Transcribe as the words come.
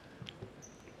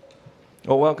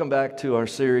Well, welcome back to our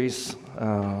series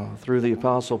through the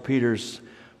Apostle Peter's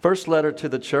first letter to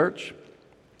the church,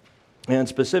 and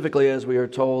specifically, as we are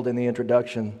told in the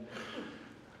introduction,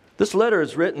 this letter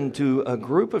is written to a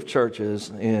group of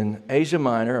churches in Asia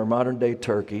Minor, or modern-day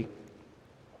Turkey.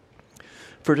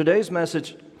 For today's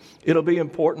message, it'll be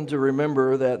important to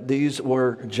remember that these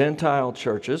were Gentile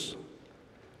churches,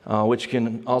 which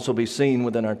can also be seen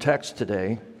within our text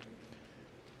today.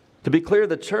 To be clear,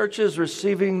 the churches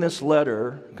receiving this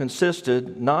letter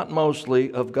consisted not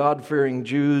mostly of God-fearing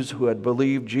Jews who had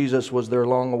believed Jesus was their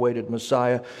long-awaited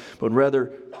Messiah, but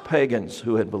rather pagans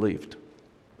who had believed.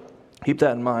 Keep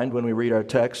that in mind when we read our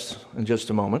text in just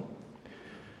a moment.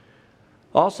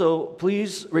 Also,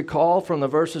 please recall from the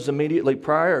verses immediately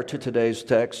prior to today's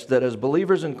text that as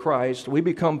believers in Christ, we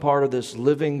become part of this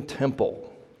living temple,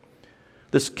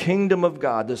 this kingdom of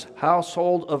God, this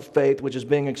household of faith, which is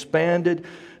being expanded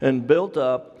and built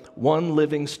up one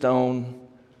living stone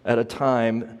at a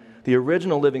time. The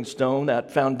original living stone,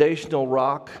 that foundational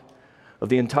rock of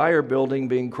the entire building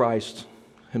being Christ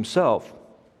Himself.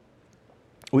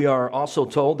 We are also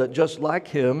told that just like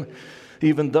Him,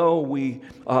 even though we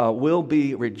will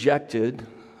be rejected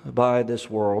by this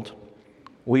world,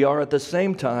 we are at the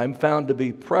same time found to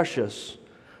be precious,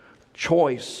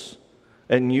 choice,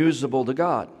 and usable to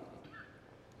God.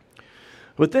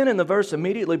 But then in the verse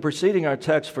immediately preceding our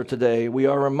text for today, we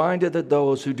are reminded that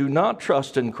those who do not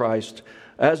trust in Christ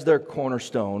as their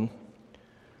cornerstone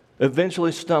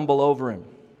eventually stumble over Him,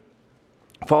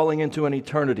 falling into an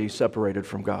eternity separated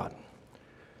from God.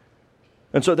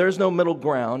 And so there's no middle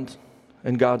ground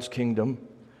in God's kingdom.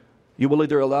 You will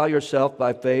either allow yourself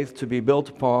by faith to be built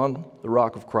upon the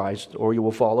rock of Christ, or you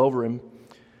will fall over Him,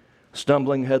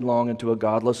 stumbling headlong into a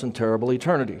godless and terrible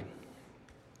eternity.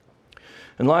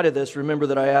 In light of this, remember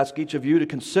that I ask each of you to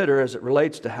consider, as it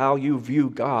relates to how you view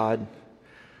God,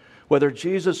 whether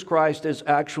Jesus Christ is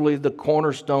actually the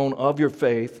cornerstone of your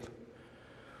faith,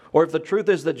 or if the truth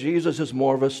is that Jesus is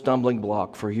more of a stumbling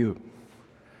block for you.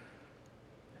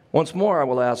 Once more, I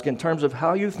will ask, in terms of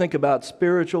how you think about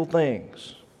spiritual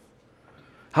things,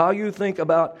 how you think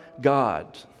about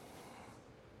God,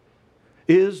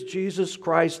 is Jesus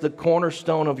Christ the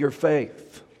cornerstone of your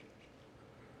faith?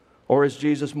 Or is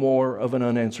Jesus more of an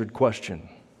unanswered question?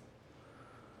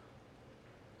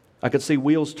 I could see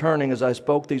wheels turning as I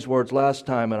spoke these words last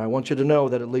time, and I want you to know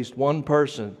that at least one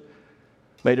person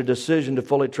made a decision to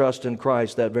fully trust in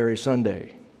Christ that very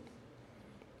Sunday.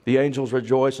 The angels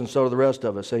rejoice, and so do the rest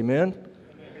of us. Amen?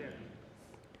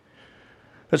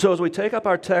 And so as we take up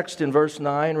our text in verse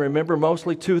 9, remember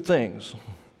mostly two things: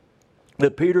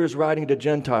 that Peter is writing to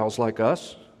Gentiles like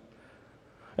us,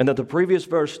 and that the previous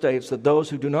verse states that those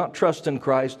who do not trust in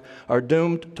Christ are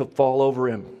doomed to fall over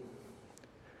Him.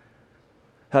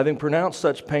 Having pronounced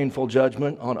such painful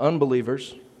judgment on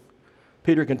unbelievers,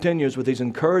 Peter continues with these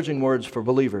encouraging words for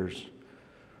believers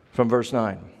from verse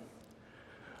 9.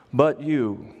 But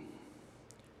you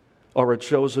are a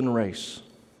chosen race,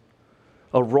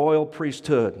 a royal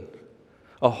priesthood,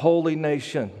 a holy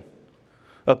nation,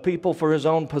 a people for His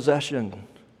own possession,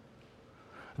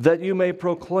 that you may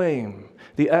proclaim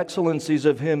the excellencies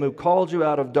of Him who called you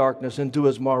out of darkness into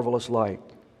His marvelous light.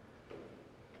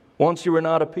 Once you were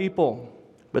not a people,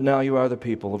 but now you are the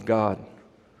people of God.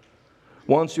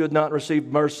 Once you had not received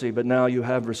mercy, but now you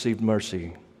have received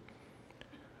mercy.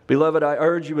 Beloved, I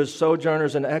urge you as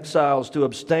sojourners and exiles to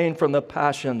abstain from the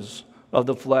passions of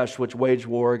the flesh which wage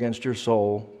war against your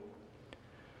soul.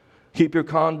 Keep your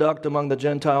conduct among the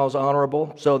Gentiles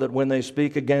honorable, so that when they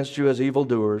speak against you as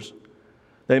evildoers,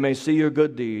 they may see your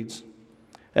good deeds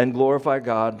and glorify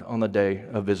God on the day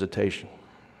of visitation.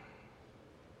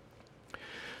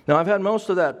 Now, I've had most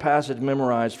of that passage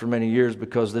memorized for many years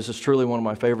because this is truly one of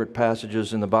my favorite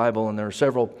passages in the Bible, and there are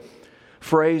several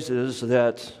phrases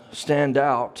that stand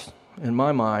out in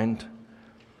my mind,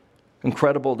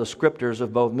 incredible descriptors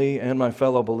of both me and my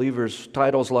fellow believers,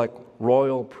 titles like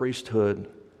royal priesthood.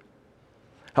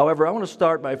 However, I want to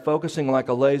start by focusing like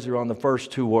a laser on the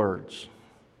first two words,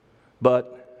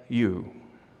 but you.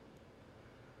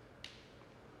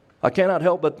 I cannot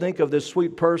help but think of this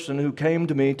sweet person who came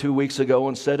to me 2 weeks ago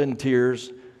and said in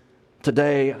tears,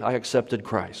 "Today I accepted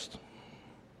Christ."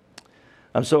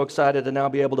 I'm so excited to now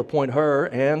be able to point her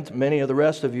and many of the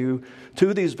rest of you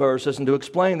to these verses and to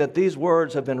explain that these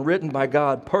words have been written by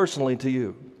God personally to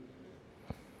you,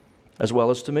 as well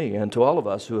as to me and to all of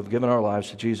us who have given our lives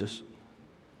to Jesus.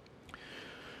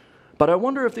 But I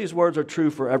wonder if these words are true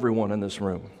for everyone in this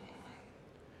room.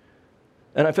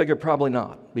 And I figure probably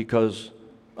not, because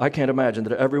I can't imagine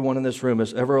that everyone in this room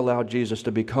has ever allowed Jesus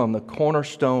to become the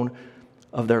cornerstone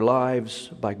of their lives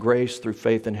by grace through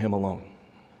faith in Him alone.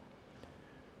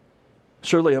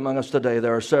 Surely among us today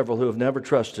there are several who have never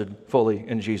trusted fully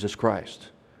in Jesus Christ.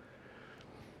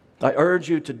 I urge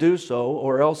you to do so,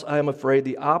 or else I am afraid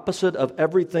the opposite of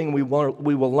everything we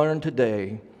will learn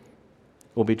today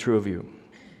will be true of you.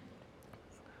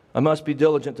 I must be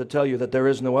diligent to tell you that there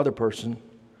is no other person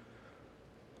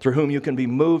through whom you can be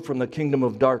moved from the kingdom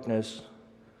of darkness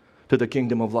to the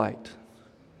kingdom of light.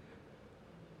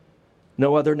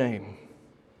 No other name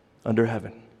under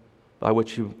heaven by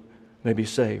which you may be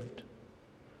saved.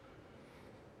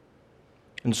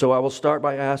 And so I will start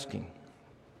by asking,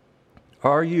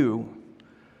 are you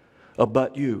a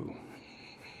but you?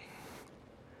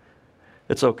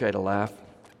 It's okay to laugh.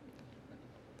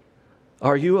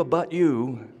 Are you a but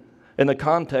you in the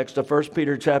context of 1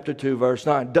 Peter chapter 2, verse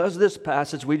 9? Does this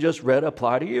passage we just read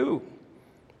apply to you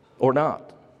or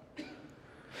not?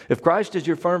 If Christ is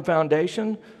your firm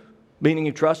foundation, meaning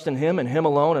you trust in Him and Him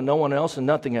alone and no one else and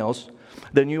nothing else,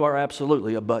 then you are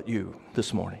absolutely a but you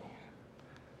this morning.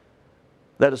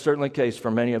 That is certainly the case for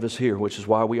many of us here, which is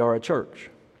why we are a church.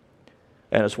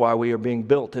 And it's why we are being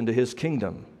built into His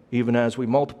kingdom, even as we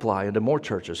multiply into more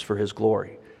churches for His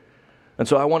glory. And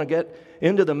so I want to get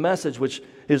into the message which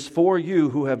is for you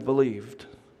who have believed.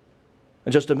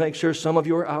 And just to make sure some of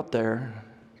you are out there,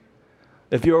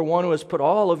 if you are one who has put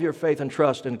all of your faith and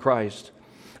trust in Christ,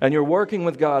 and you're working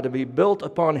with God to be built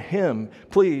upon Him,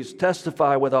 please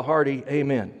testify with a hearty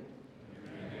amen.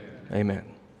 Amen. Amen.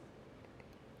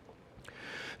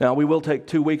 Now, we will take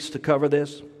 2 weeks to cover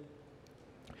this.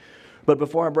 But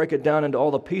before I break it down into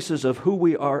all the pieces of who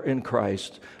we are in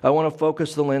Christ, I want to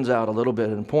focus the lens out a little bit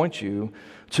and point you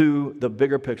to the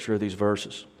bigger picture of these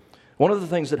verses. One of the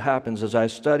things that happens as I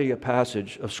study a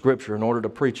passage of Scripture in order to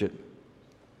preach it,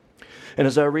 and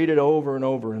as I read it over and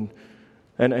over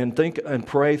and think and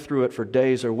pray through it for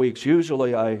days or weeks,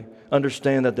 usually I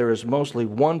understand that there is mostly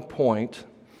one point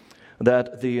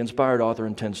that the inspired author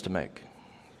intends to make.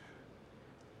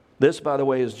 This, by the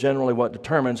way, is generally what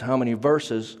determines how many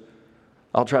verses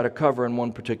I'll try to cover in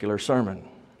one particular sermon.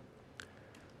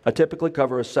 I typically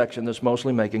cover a section that's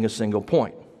mostly making a single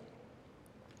point.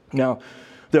 Now,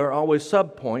 there are always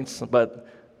subpoints, but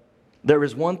there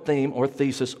is one theme or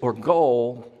thesis or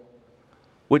goal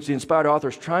which the inspired author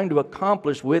is trying to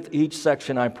accomplish with each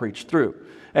section I preach through.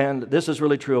 And this is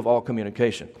really true of all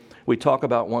communication. We talk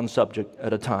about one subject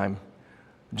at a time,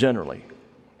 generally.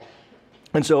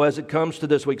 And so as it comes to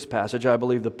this week's passage, I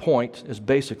believe the point is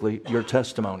basically your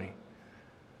testimony.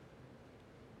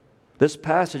 This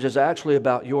passage is actually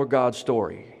about your God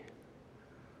story.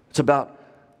 It's about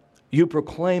you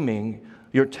proclaiming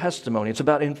your testimony. It's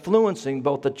about influencing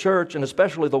both the church and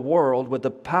especially the world with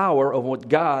the power of what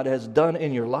God has done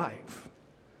in your life.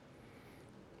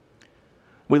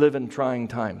 We live in trying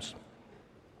times.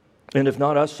 And if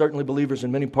not us, certainly believers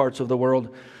in many parts of the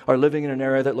world are living in an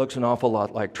area that looks an awful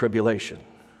lot like tribulation.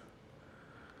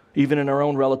 Even in our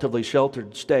own relatively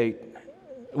sheltered state,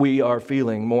 we are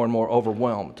feeling more and more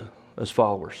overwhelmed as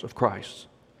followers of Christ.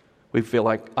 We feel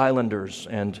like islanders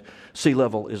and sea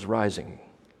level is rising.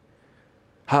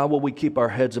 How will we keep our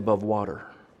heads above water?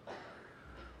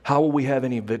 How will we have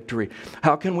any victory?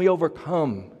 How can we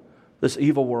overcome this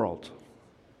evil world?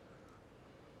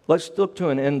 Let's look to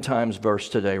an end times verse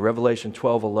today, Revelation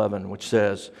 12:11, which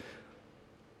says,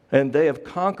 "And they have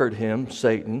conquered him,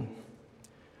 Satan,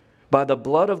 by the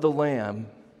blood of the Lamb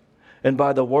and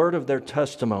by the word of their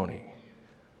testimony,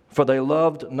 for they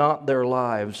loved not their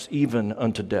lives even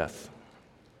unto death."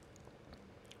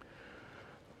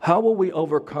 How will we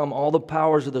overcome all the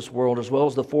powers of this world as well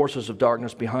as the forces of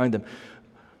darkness behind them?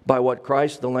 By what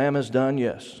Christ the Lamb has done,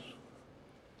 yes,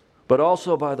 but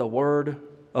also by the word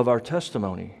of our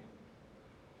testimony.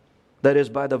 That is,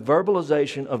 by the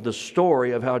verbalization of the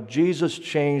story of how Jesus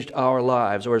changed our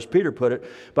lives, or as Peter put it,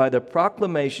 by the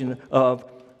proclamation of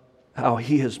how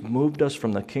He has moved us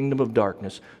from the kingdom of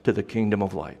darkness to the kingdom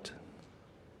of light.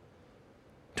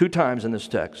 2 times in this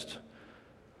text,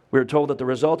 we are told that the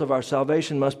result of our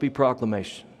salvation must be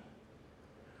proclamation.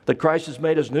 That Christ has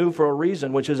made us new for a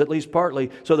reason, which is at least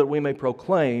partly so that we may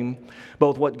proclaim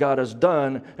both what God has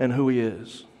done and who He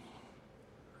is.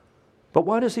 But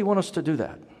why does He want us to do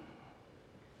that?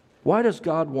 Why does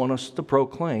God want us to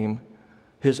proclaim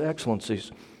His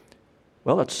excellencies?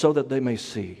 Well, it's so that they may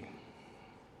see.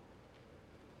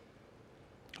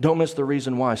 Don't miss the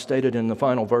reason why stated in the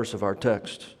final verse of our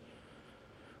text.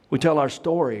 We tell our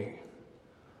story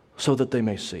so that they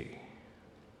may see.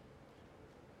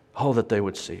 Oh, that they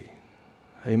would see.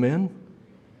 Amen?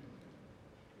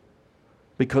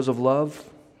 Because of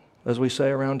love, as we say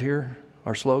around here,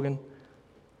 our slogan,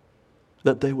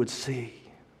 that they would see.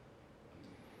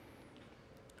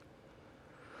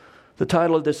 The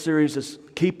title of this series is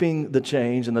Keeping the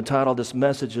Change, and the title of this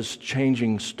message is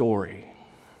Changing Story.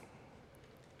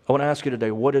 I want to ask you today,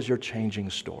 what is your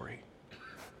changing story?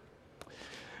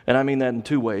 And I mean that in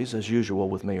two ways, as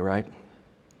usual with me, right?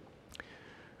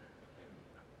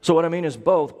 So what I mean is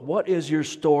both. What is your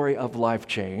story of life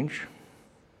change?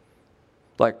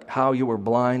 Like how you were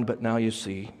blind, but now you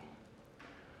see.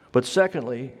 But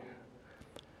secondly,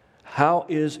 how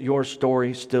is your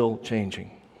story still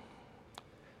changing?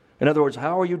 In other words,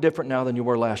 how are you different now than you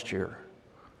were last year?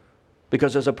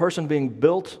 Because as a person being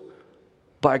built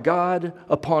by God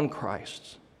upon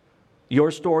Christ, your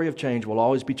story of change will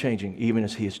always be changing, even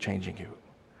as He is changing you.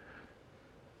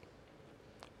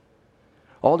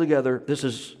 Altogether,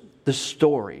 this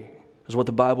story is what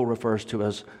the Bible refers to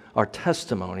as our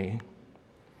testimony.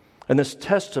 And this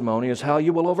testimony is how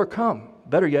you will overcome.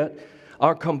 Better yet,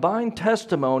 our combined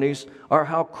testimonies are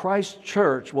how Christ's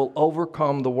church will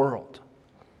overcome the world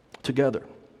together.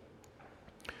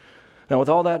 Now, with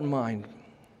all that in mind,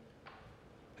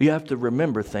 you have to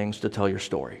remember things to tell your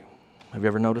story. Have you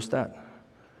ever noticed that?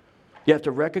 You have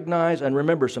to recognize and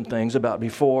remember some things about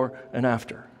before and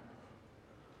after.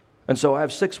 And so I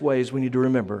have 6 ways we need to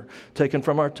remember, taken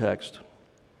from our text.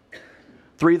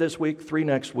 3 this week, 3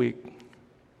 next week.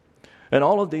 And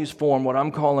all of these form what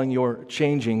I'm calling your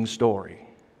changing story.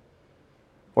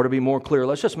 Or to be more clear,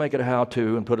 let's just make it a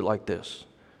how-to and put it like this.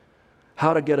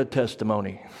 How to get a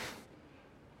testimony.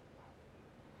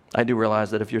 I do realize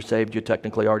that if you're saved, you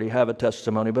technically already have a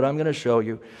testimony, but I'm going to show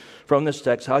you from this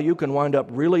text how you can wind up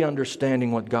really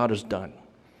understanding what God has done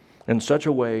in such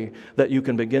a way that you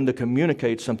can begin to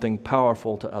communicate something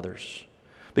powerful to others.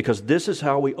 Because this is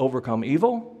how we overcome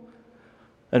evil.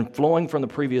 And flowing from the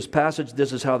previous passage,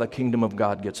 this is how the kingdom of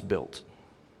God gets built.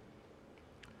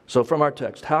 So from our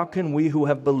text, how can we who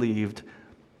have believed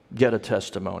get a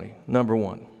testimony? Number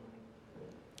 1,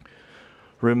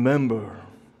 remember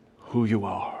who you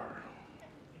are.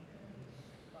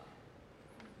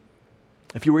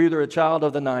 If you were either a child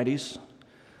of the 90s,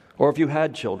 or if you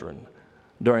had children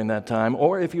during that time,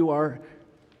 or if you are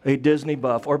a Disney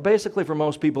buff, or basically for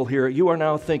most people here, you are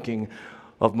now thinking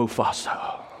of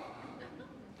Mufasa.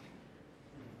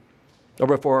 Or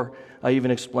before I even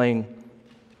explain,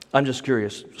 I'm just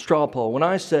curious. Straw poll. When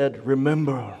I said,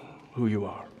 remember who you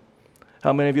are,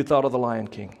 how many of you thought of the Lion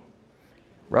King?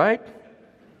 Right?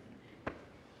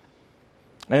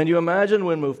 And you imagine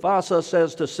when Mufasa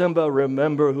says to Simba,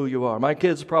 remember who you are. My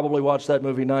kids probably watched that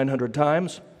movie 900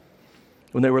 times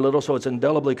when they were little, so it's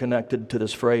indelibly connected to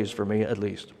this phrase for me, at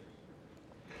least.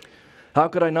 How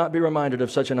could I not be reminded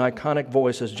of such an iconic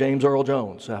voice as James Earl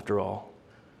Jones, after all?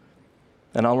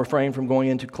 And I'll refrain from going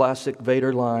into classic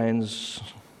Vader lines.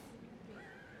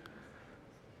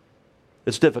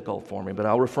 It's difficult for me, but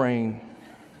I'll refrain.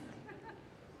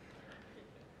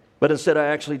 But instead, I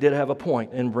actually did have a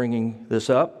point in bringing this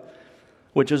up,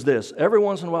 which is this. Every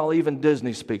once in a while, even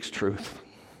Disney speaks truth.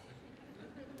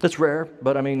 It's rare,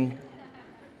 but I mean,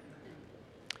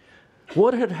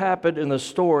 what had happened in the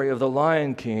story of the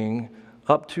Lion King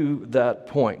up to that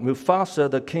point? Mufasa,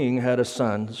 the king, had a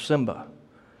son, Simba.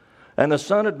 And the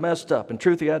son had messed up. In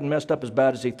truth, he hadn't messed up as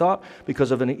bad as he thought because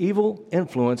of an evil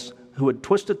influence who had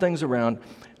twisted things around,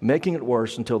 making it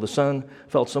worse until the son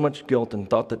felt so much guilt and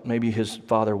thought that maybe his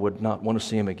father would not want to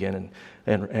see him again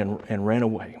and ran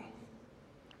away.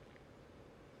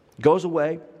 Goes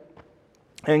away,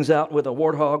 hangs out with a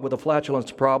warthog with a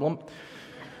flatulence problem,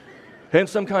 and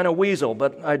some kind of weasel,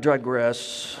 but I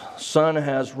digress. Son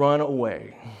has run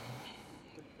away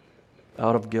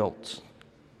out of guilt.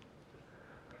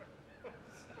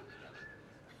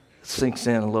 Sinks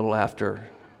in a little after.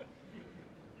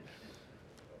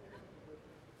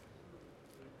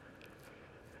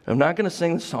 I'm not going to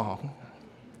sing the song.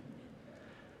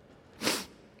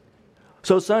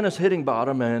 So son is hitting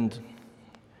bottom, and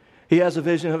he has a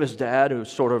vision of his dad who's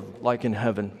sort of like in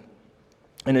heaven.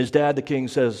 And his dad, the king,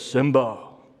 says, Simba,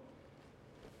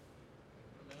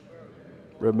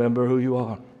 remember who you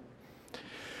are.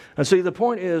 And see, the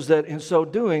point is that in so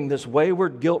doing, this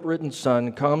wayward, guilt-ridden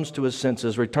son comes to his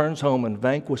senses, returns home, and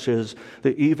vanquishes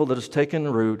the evil that has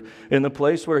taken root in the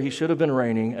place where he should have been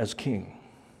reigning as king.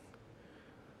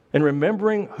 In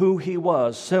remembering who he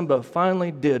was, Simba finally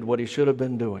did what he should have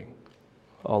been doing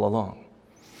all along.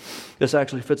 This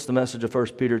actually fits the message of 1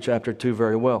 Peter chapter 2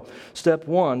 very well. Step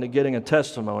 1 to getting a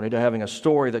testimony, to having a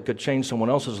story that could change someone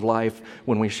else's life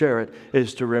when we share it,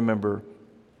 is to remember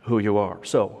who you are.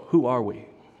 So, who are we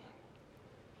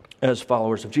as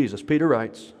followers of Jesus? Peter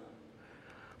writes,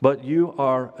 but you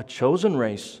are a chosen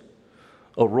race,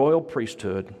 a royal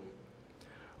priesthood,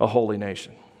 a holy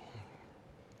nation.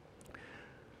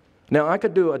 Now, I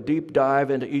could do a deep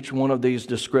dive into each one of these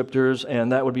descriptors,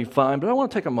 and that would be fine, but I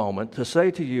want to take a moment to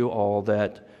say to you all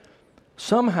that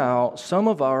somehow some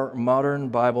of our modern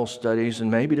Bible studies,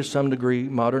 and maybe to some degree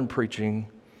modern preaching,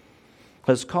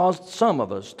 has caused some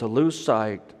of us to lose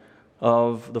sight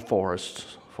of the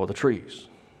forests for the trees.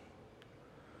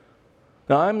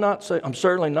 Now, I'm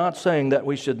certainly not saying that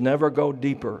we should never go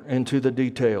deeper into the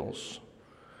details,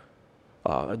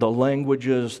 the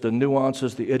languages, the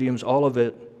nuances, the idioms, all of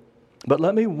it. But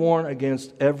let me warn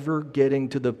against ever getting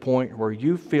to the point where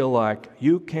you feel like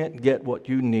you can't get what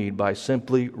you need by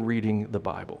simply reading the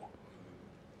Bible.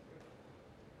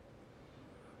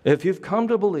 If you've come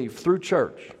to believe through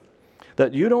church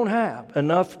that you don't have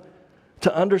enough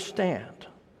to understand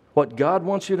what God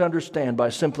wants you to understand by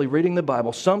simply reading the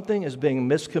Bible, something is being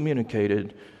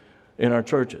miscommunicated in our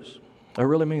churches. I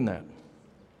really mean that.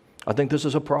 I think this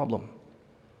is a problem.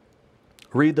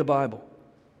 Read the Bible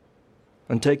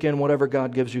and take in whatever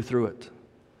God gives you through it.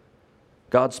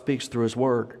 God speaks through His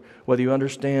Word, whether you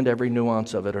understand every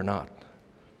nuance of it or not.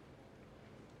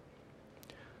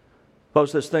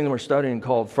 Folks, this thing that we're studying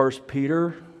called 1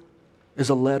 Peter is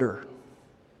a letter.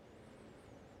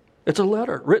 It's a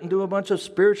letter written to a bunch of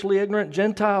spiritually ignorant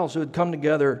Gentiles who had come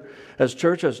together as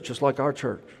churches, just like our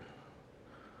church.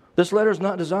 This letter is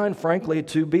not designed, frankly,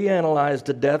 to be analyzed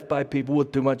to death by people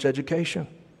with too much education.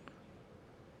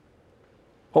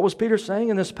 What was Peter saying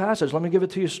in this passage? Let me give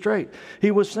it to you straight.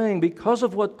 He was saying, because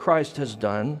of what Christ has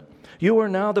done, you are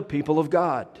now the people of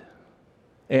God.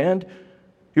 And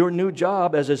your new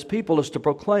job as His people is to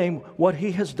proclaim what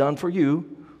He has done for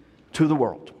you to the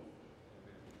world.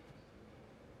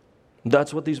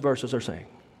 That's what these verses are saying.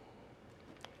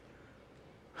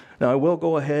 Now, I will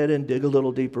go ahead and dig a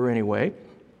little deeper anyway,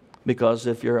 because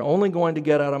if you're only going to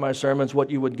get out of my sermons what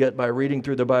you would get by reading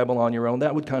through the Bible on your own,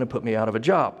 that would kind of put me out of a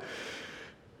job.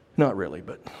 Not really,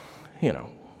 but,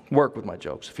 work with my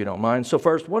jokes if you don't mind. So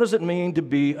first, what does it mean to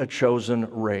be a chosen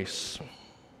race?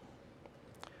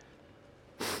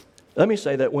 Let me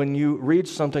say that when you read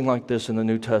something like this in the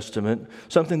New Testament,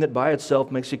 something that by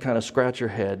itself makes you kind of scratch your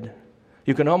head,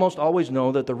 you can almost always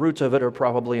know that the roots of it are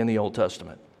probably in the Old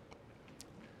Testament.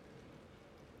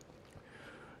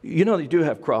 You know, you do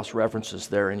have cross references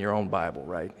there in your own Bible,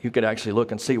 right? You could actually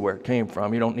look and see where it came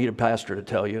from. You don't need a pastor to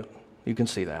tell you. You can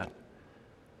see that.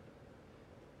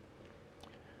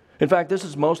 In fact, this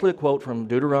is mostly a quote from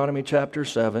Deuteronomy chapter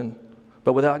 7,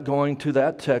 but without going to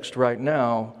that text right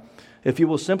now, if you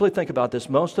will simply think about this,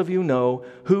 most of you know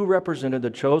who represented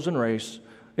the chosen race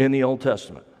in the Old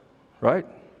Testament, right?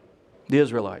 The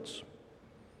Israelites,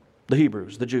 the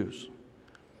Hebrews, the Jews.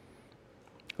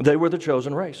 They were the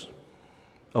chosen race.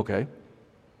 Okay,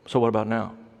 so what about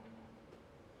now?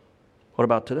 What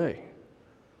about today?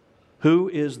 Who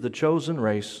is the chosen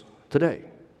race today?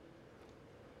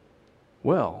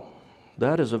 Well,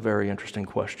 that is a very interesting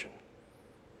question.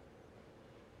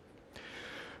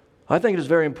 I think it is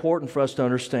very important for us to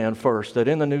understand first that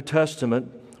in the New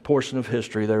Testament portion of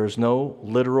history, there is no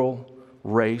literal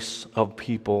race of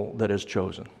people that is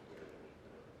chosen.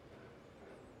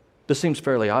 This seems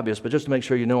fairly obvious, but just to make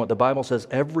sure you know what the Bible says,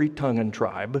 every tongue and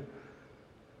tribe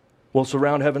will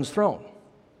surround heaven's throne.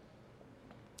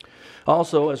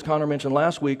 Also, as Connor mentioned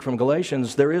last week from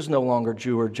Galatians, there is no longer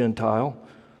Jew or Gentile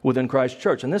within Christ's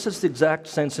church. And this is the exact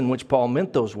sense in which Paul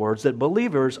meant those words, that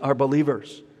believers are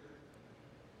believers.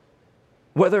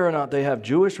 Whether or not they have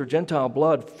Jewish or Gentile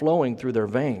blood flowing through their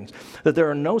veins, that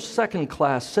there are no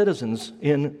second-class citizens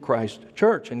in Christ's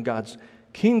church, in God's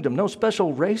kingdom, no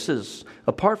special races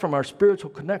apart from our spiritual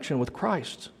connection with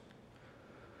Christ.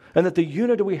 And that the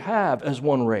unity we have as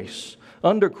one race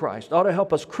under Christ ought to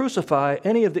help us crucify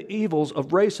any of the evils of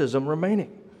racism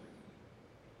remaining.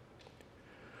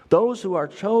 Those who are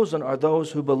chosen are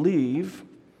those who believe,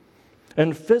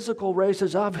 and physical race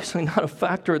is obviously not a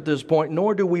factor at this point,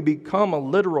 nor do we become a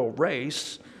literal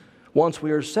race once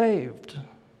we are saved.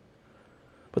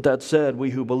 But that said,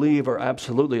 we who believe are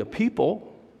absolutely a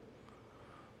people,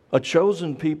 a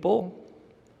chosen people,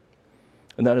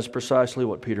 and that is precisely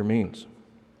what Peter means.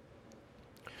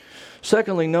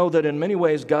 Secondly, know that in many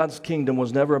ways God's kingdom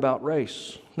was never about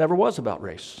race, never was about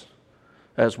race,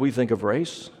 as we think of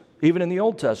race, even in the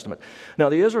Old Testament. Now,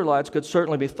 the Israelites could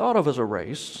certainly be thought of as a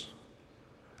race,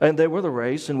 and they were the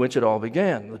race in which it all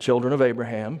began, the children of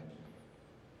Abraham,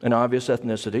 an obvious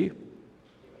ethnicity.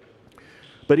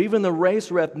 But even the race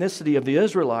or ethnicity of the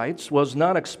Israelites was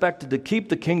not expected to keep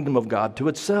the kingdom of God to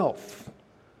itself,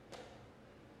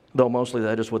 though mostly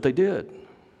that is what they did.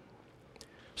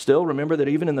 Still, remember that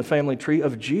even in the family tree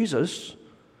of Jesus,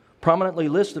 prominently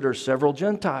listed are several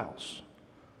Gentiles.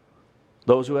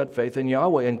 Those who had faith in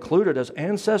Yahweh, included as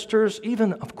ancestors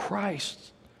even of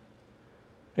Christ,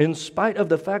 in spite of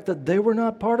the fact that they were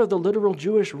not part of the literal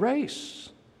Jewish race.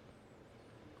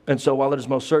 And so while it is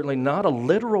most certainly not a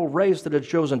literal race that is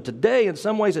chosen today, in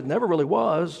some ways it never really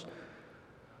was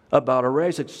about a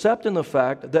race, except in the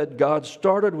fact that God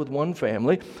started with one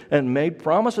family and made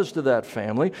promises to that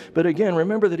family. But again,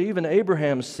 remember that even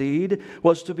Abraham's seed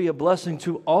was to be a blessing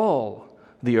to all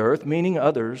the earth, meaning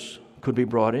others could be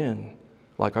brought in,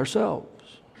 like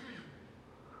ourselves.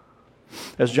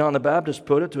 As John the Baptist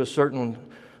put it to certain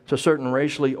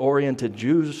racially oriented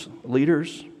Jews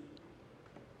leaders,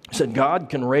 he said, God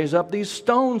can raise up these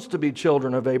stones to be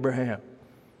children of Abraham.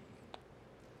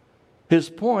 His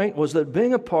point was that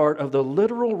being a part of the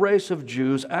literal race of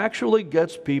Jews actually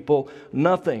gets people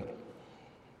nothing.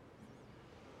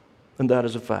 And that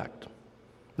is a fact.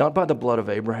 Not by the blood of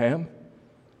Abraham,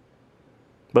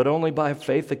 but only by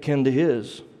faith akin to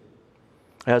his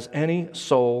has any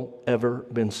soul ever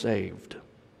been saved.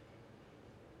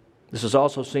 This is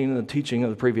also seen in the teaching of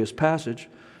the previous passage,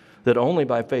 that only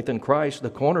by faith in Christ, the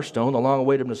cornerstone, the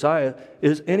long-awaited Messiah,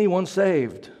 is anyone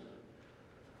saved.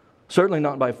 Certainly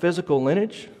not by physical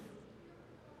lineage.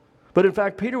 But in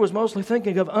fact, Peter was mostly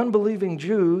thinking of unbelieving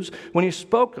Jews when he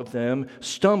spoke of them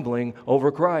stumbling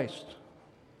over Christ.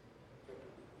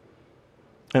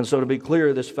 And so to be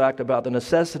clear, this fact about the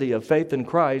necessity of faith in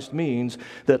Christ means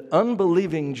that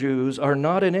unbelieving Jews are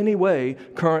not in any way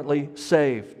currently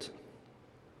saved.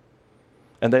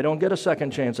 And they don't get a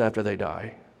second chance after they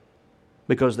die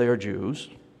because they are Jews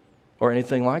or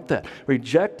anything like that.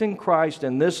 Rejecting Christ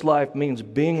in this life means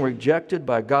being rejected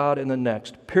by God in the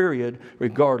next, period,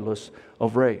 regardless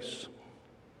of race.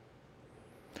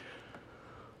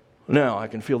 Now, I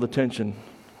can feel the tension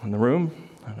in the room.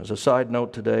 And as a side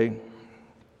note today,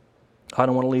 I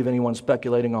don't want to leave anyone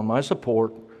speculating on my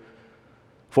support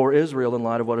for Israel in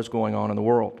light of what is going on in the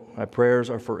world. My prayers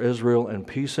are for Israel and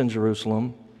peace in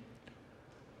Jerusalem,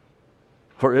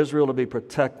 for Israel to be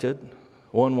protected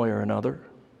one way or another,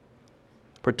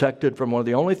 protected from one of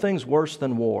the only things worse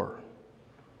than war,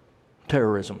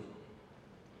 terrorism.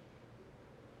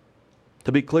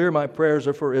 To be clear, my prayers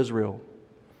are for Israel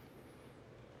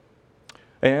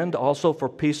and also for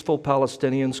peaceful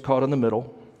Palestinians caught in the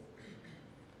middle,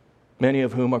 many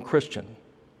of whom are Christian.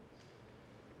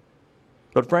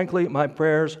 But frankly, my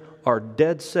prayers are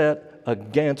dead set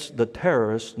against the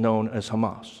terrorists known as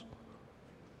Hamas.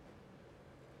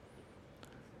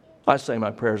 I say my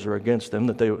prayers are against them,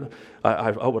 that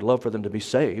I would love for them to be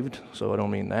saved, so I don't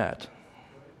mean that.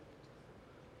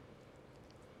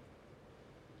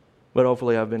 But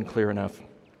hopefully I've been clear enough.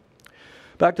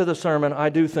 Back to the sermon, I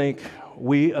do think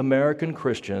we American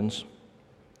Christians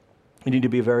need to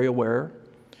be very aware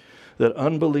that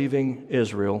unbelieving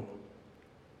Israel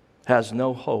has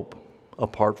no hope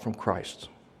apart from Christ.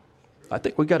 I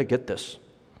think we've got to get this.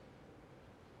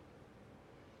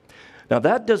 Now,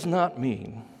 that does not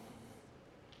mean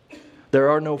there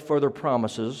are no further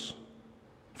promises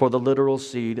for the literal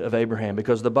seed of Abraham,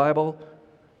 because the Bible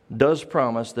does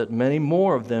promise that many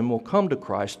more of them will come to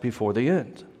Christ before the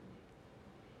end.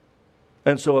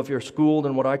 And so if you're schooled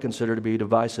in what I consider to be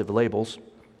divisive labels,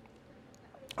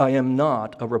 I am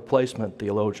not a replacement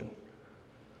theologian.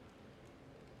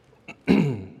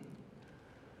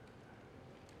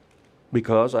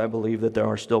 Because I believe that there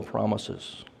are still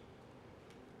promises.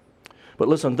 But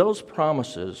listen, those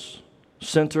promises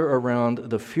center around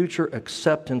the future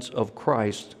acceptance of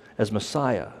Christ as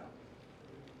Messiah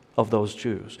of those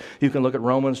Jews. You can look at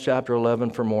Romans chapter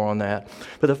 11 for more on that.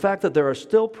 But the fact that there are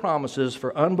still promises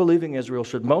for unbelieving Israel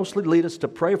should mostly lead us to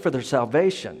pray for their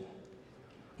salvation,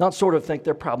 not sort of think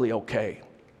they're probably okay.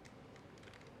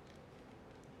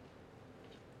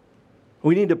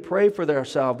 We need to pray for their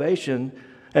salvation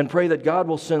and pray that God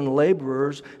will send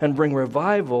laborers and bring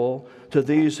revival to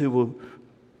these who will,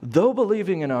 though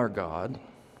believing in our God,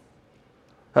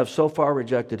 have so far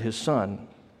rejected His Son,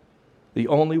 the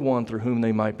only one through whom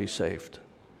they might be saved.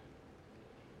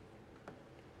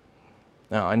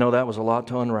 Now, I know that was a lot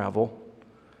to unravel,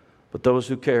 but those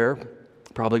who care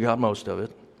probably got most of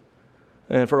it.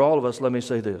 And for all of us, let me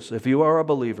say this. If you are a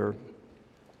believer,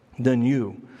 then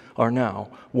you are now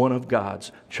one of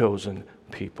God's chosen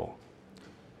people.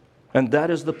 And that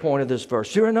is the point of this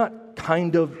verse. You're not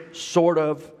kind of, sort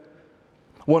of,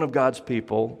 one of God's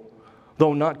people,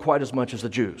 though not quite as much as the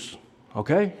Jews.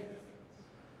 Okay?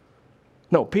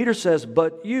 No, Peter says,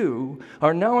 but you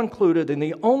are now included in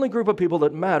the only group of people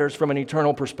that matters from an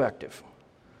eternal perspective.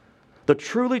 The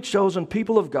truly chosen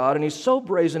people of God, and he's so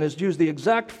brazen as to use the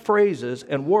exact phrases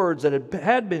and words that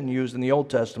had been used in the Old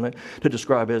Testament to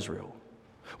describe Israel.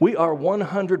 We are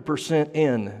 100%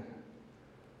 in.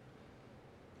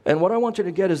 And what I want you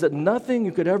to get is that nothing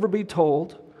you could ever be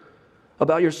told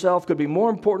about yourself could be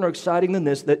more important or exciting than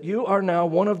this, that you are now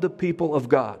one of the people of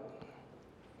God.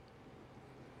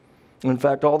 In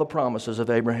fact, all the promises of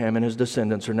Abraham and his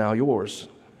descendants are now yours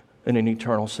in an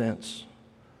eternal sense.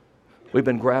 We've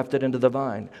been grafted into the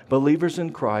vine. Believers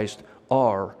in Christ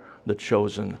are the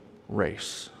chosen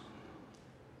race.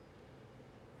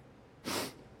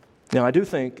 Now, I do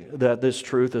think that this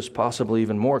truth is possibly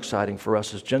even more exciting for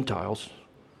us as Gentiles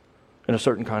in a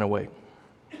certain kind of way.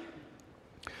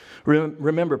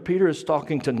 Remember, Peter is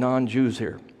talking to non-Jews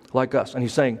here, like us, and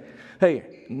he's saying,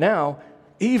 hey, now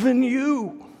even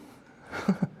you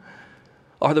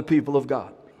are the people of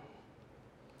God.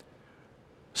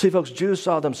 See, folks, Jews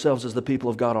saw themselves as the people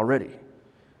of God already.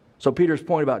 So Peter's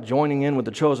point about joining in with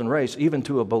the chosen race, even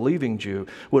to a believing Jew,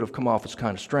 would have come off as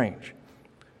kind of strange.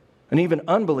 And even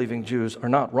unbelieving Jews are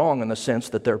not wrong in the sense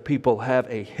that their people have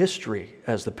a history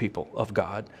as the people of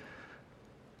God.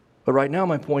 But right now,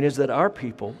 my point is that our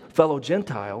people, fellow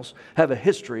Gentiles, have a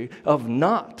history of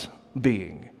not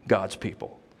being God's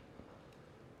people.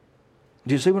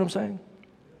 Do you see what I'm saying?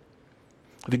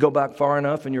 If you go back far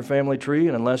enough in your family tree,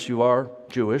 and unless you are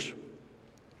Jewish,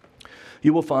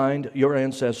 you will find your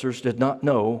ancestors did not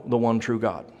know the one true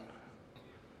God.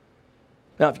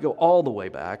 Now, if you go all the way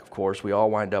back, of course, we all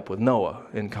wind up with Noah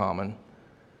in common,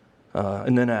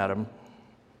 and then Adam.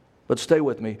 But stay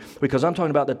with me, because I'm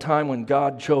talking about the time when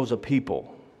God chose a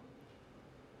people.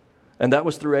 And that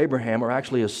was through Abraham, or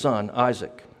actually his son,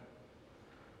 Isaac.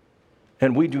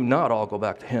 And we do not all go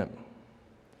back to him.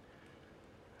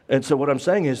 And so what I'm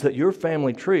saying is that your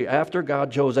family tree, after God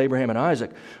chose Abraham and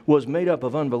Isaac, was made up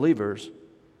of unbelievers,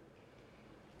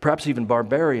 perhaps even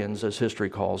barbarians, as history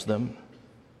calls them,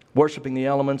 worshiping the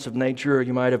elements of nature.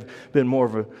 You might have been more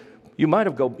of a You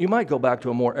might go back to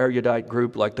a more erudite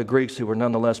group like the Greeks, who were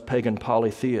nonetheless pagan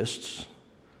polytheists.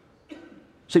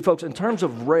 See, folks, in terms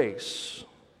of race,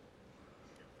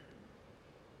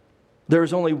 there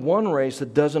is only one race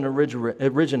that doesn't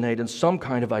originate in some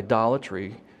kind of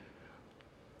idolatry,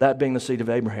 that being the seed of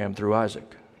Abraham through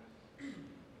Isaac,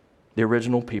 the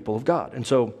original people of God. And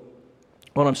so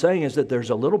what I'm saying is that there's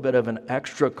a little bit of an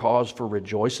extra cause for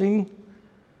rejoicing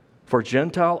for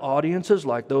Gentile audiences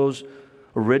like those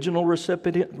original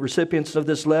recipients of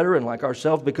this letter and like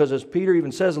ourselves, because as Peter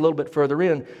even says a little bit further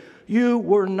in, you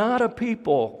were not a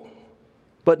people,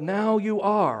 but now you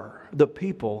are the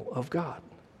people of God.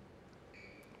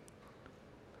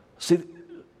 See,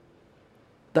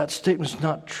 that statement's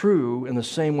not true in the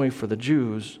same way for the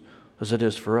Jews as it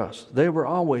is for us. They were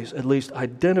always at least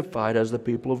identified as the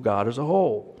people of God as a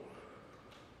whole.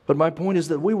 But my point is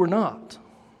that we were not.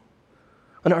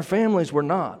 And our families were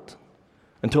not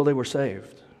until they were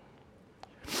saved.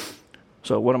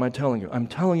 So what am I telling you? I'm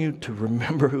telling you to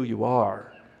remember who you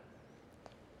are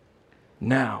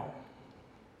now.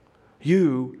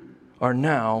 You are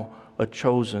now a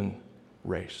chosen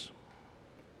race.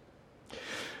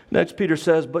 Next, Peter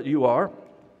says, but you are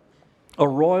a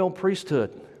royal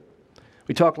priesthood.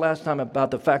 We talked last time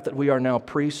about the fact that we are now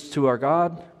priests to our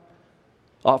God,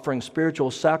 offering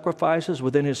spiritual sacrifices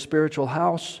within his spiritual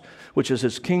house, which is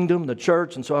his kingdom, the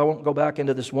church. And so I won't go back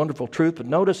into this wonderful truth, but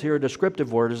notice here a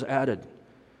descriptive word is added.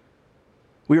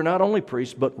 We are not only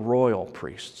priests, but royal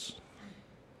priests.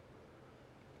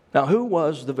 Now, who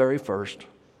was the very first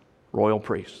royal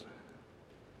priest?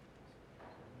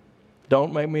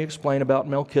 Don't make me explain about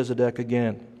Melchizedek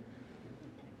again,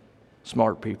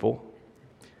 smart people.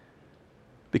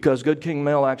 Because good King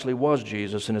Mel actually was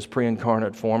Jesus in his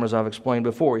pre-incarnate form, as I've explained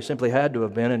before. He simply had to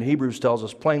have been, and Hebrews tells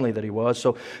us plainly that he was.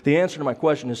 So the answer to my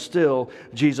question is still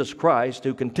Jesus Christ,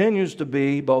 who continues to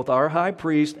be both our high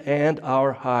priest and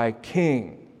our high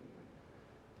king.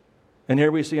 And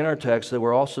here we see in our text that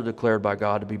we're also declared by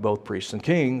God to be both priests and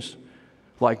kings,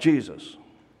 like Jesus.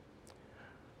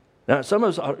 Now, some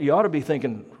of us, you ought to be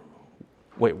thinking,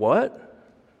 wait, what?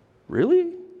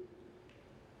 Really?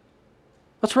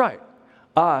 That's right.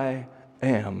 I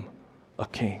am a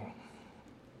king.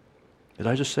 Did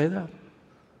I just say that?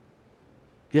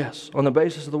 Yes, on the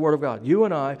basis of the Word of God. You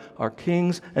and I are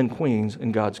kings and queens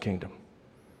in God's kingdom.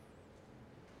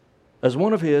 As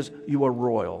one of His, you are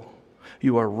royal.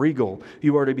 You are regal.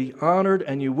 You are to be honored,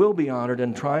 and you will be honored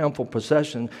in triumphal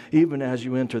procession even as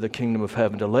you enter the kingdom of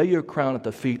heaven, to lay your crown at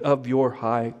the feet of your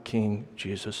high King,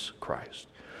 Jesus Christ.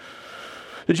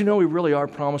 Did you know we really are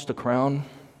promised a crown?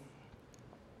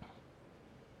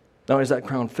 Now, is that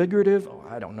crown figurative? Oh,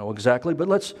 I don't know exactly, but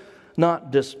let's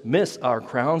not dismiss our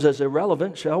crowns as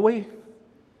irrelevant, shall we?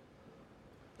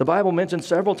 The Bible mentions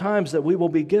several times that we will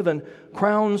be given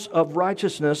crowns of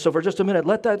righteousness. So for just a minute,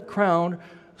 let that crown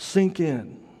sink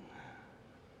in.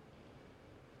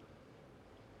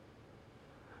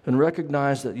 and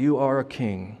recognize that you are a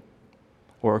king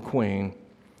or a queen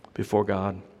before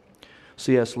God.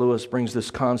 C.S. Lewis brings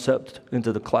this concept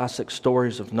into the classic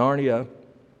stories of Narnia,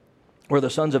 where the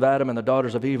sons of Adam and the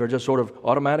daughters of Eve are just sort of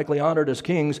automatically honored as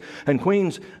kings and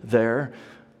queens there,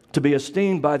 to be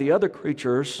esteemed by the other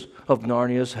creatures of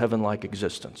Narnia's heaven-like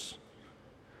existence.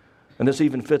 And this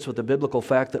even fits with the biblical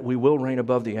fact that we will reign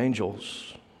above the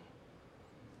angels,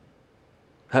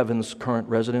 heaven's current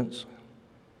residence,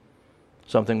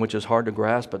 something which is hard to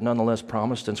grasp but nonetheless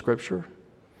promised in Scripture.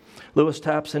 Lewis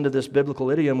taps into this biblical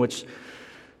idiom which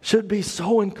should be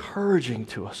so encouraging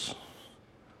to us,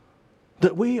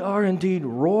 that we are indeed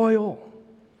royal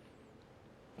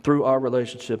through our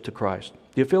relationship to Christ.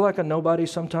 Do you feel like a nobody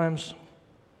sometimes?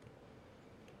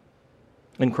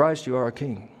 In Christ you are a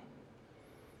king,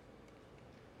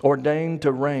 ordained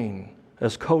to reign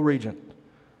as co-regent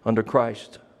under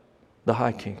Christ, the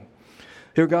high king.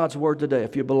 Hear God's word today.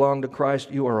 If you belong to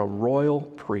Christ, you are a royal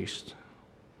priest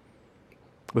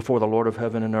before the Lord of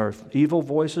heaven and earth. Evil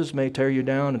voices may tear you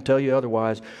down and tell you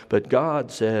otherwise, but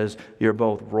God says you're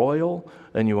both royal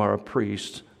and you are a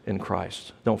priest in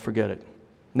Christ. Don't forget it.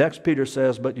 Next, Peter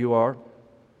says, but you are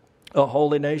a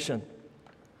holy nation.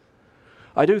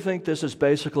 I do think this is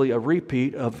basically a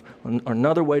repeat of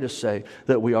another way to say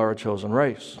that we are a chosen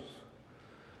race.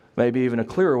 Maybe even a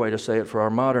clearer way to say it for our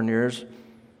modern ears,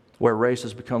 where race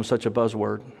has become such a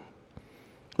buzzword.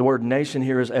 The word nation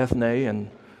here is ethne, and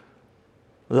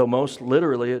though most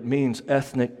literally it means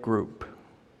ethnic group.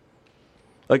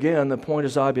 Again, the point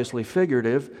is obviously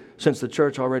figurative, since the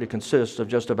church already consists of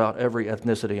just about every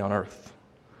ethnicity on earth.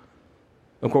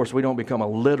 Of course, we don't become a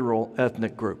literal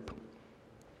ethnic group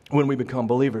when we become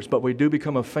believers, but we do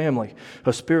become a family,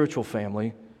 a spiritual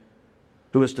family,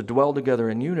 who is to dwell together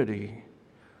in unity.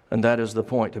 And that is the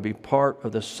point, to be part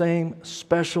of the same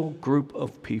special group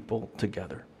of people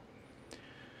together.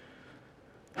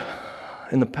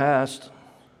 In the past,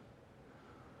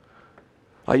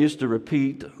 I used to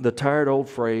repeat the tired old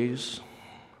phrase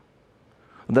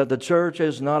that the church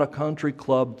is not a country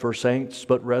club for saints,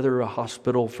 but rather a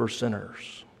hospital for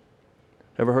sinners.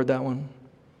 Ever heard that one?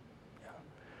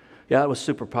 Yeah, it was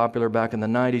super popular back in the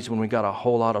 90s when we got a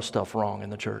whole lot of stuff wrong in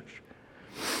the church.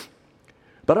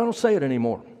 But I don't say it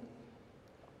anymore.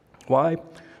 Why?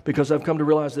 Because I've come to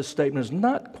realize this statement is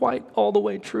not quite all the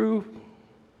way true,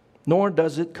 nor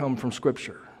does it come from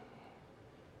Scripture.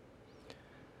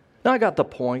 Now, I got the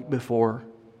point before,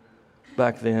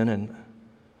 back then, and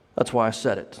that's why I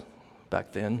said it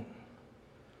back then.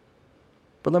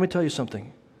 But let me tell you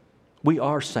something. We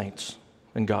are saints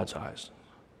in God's eyes.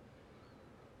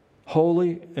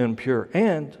 Holy and pure.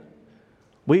 And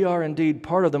we are indeed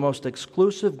part of the most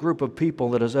exclusive group of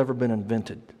people that has ever been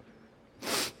invented.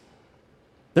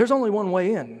 There's only one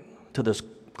way in to this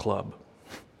club.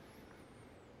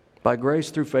 By grace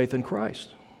through faith in Christ.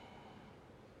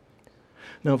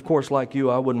 Now, of course, like you,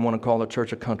 I wouldn't want to call the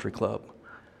church a country club,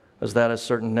 as that has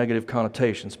certain negative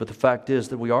connotations. But the fact is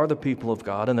that we are the people of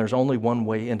God, and there's only one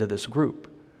way into this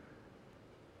group.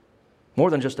 More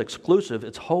than just exclusive,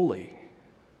 it's holy.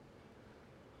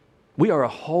 We are a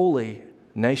holy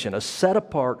nation, a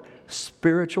set-apart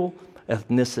spiritual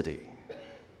ethnicity.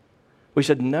 We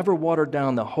should never water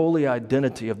down the holy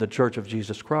identity of the Church of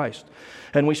Jesus Christ.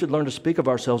 And we should learn to speak of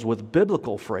ourselves with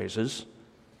biblical phrases,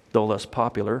 though less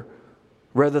popular,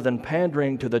 rather than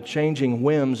pandering to the changing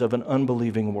whims of an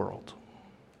unbelieving world.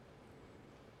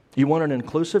 You want an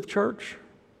inclusive church?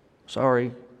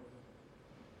 Sorry,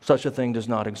 such a thing does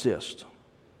not exist.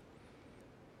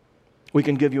 We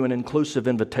can give you an inclusive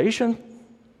invitation,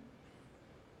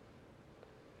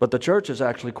 but the church is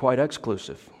actually quite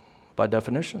exclusive by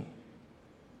definition.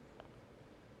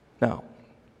 Now,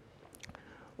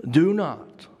 do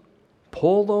not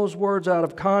pull those words out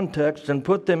of context and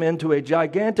put them into a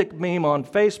gigantic meme on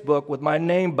Facebook with my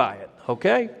name by it,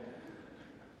 okay?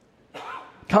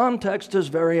 Context is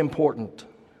very important.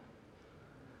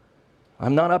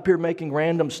 I'm not up here making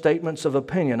random statements of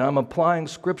opinion. I'm applying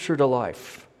Scripture to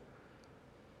life.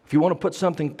 If you want to put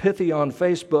something pithy on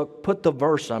Facebook, put the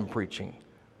verse I'm preaching.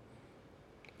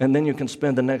 And then you can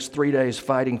spend the next 3 days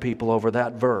fighting people over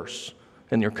that verse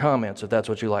in your comments, if that's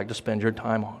what you like to spend your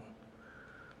time on.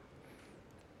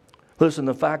 Listen,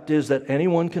 the fact is that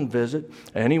anyone can visit,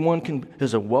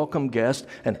 is a welcome guest,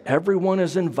 and everyone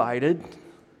is invited.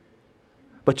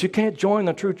 But you can't join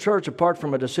the true church apart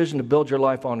from a decision to build your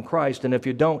life on Christ, and if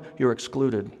you don't, you're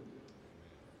excluded.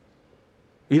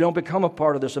 You don't become a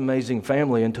part of this amazing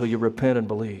family until you repent and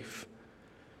believe.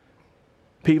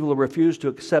 People who refuse to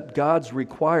accept God's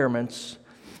requirements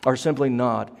are simply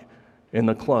not in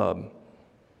the club.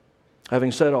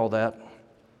 Having said all that,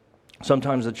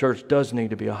 Sometimes the church does need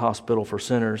to be a hospital for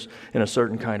sinners in a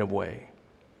certain kind of way.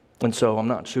 And so I'm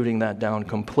not shooting that down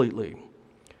completely.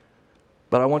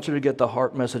 But I want you to get the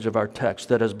heart message of our text,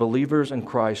 that as believers in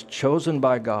Christ, chosen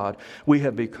by God, we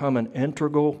have become an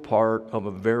integral part of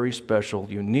a very special,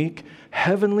 unique,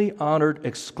 heavenly honored,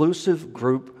 exclusive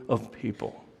group of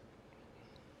people.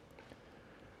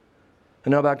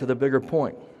 And now back to the bigger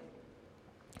point.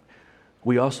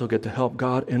 We also get to help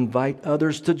God invite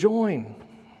others to join.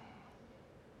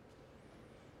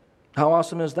 How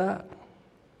awesome is that?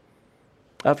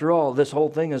 After all, this whole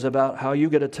thing is about how you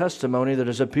get a testimony that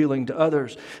is appealing to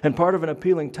others. And part of an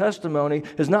appealing testimony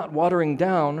is not watering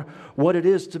down what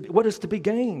is to be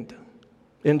gained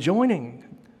in joining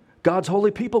God's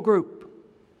holy people group,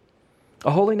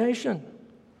 a holy nation,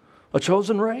 a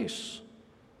chosen race.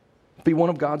 Be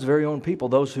one of God's very own people,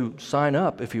 those who sign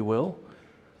up, if you will,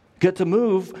 get to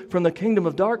move from the kingdom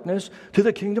of darkness to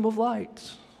the kingdom of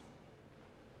light.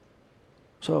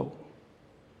 So,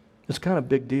 it's kind of a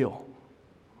big deal.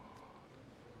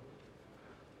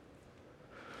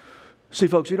 See,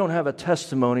 folks, you don't have a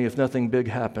testimony if nothing big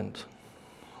happened.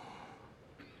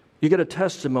 You get a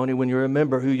testimony when you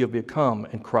remember who you've become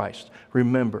in Christ.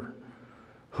 Remember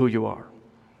who you are.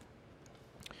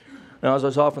 Now, as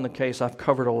is often the case, I've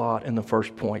covered a lot in the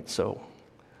first point, so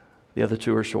the other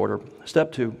two are shorter.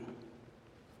 Step 2.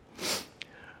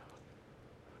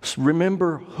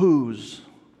 Remember whose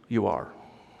you are.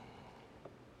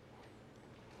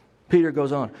 Peter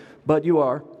goes on, but you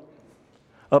are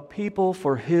a people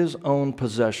for his own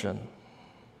possession.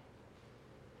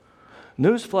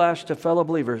 Newsflash to fellow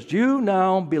believers, you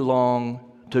now belong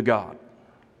to God.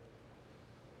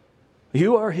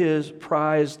 You are his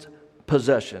prized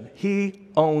possession. He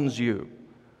owns you,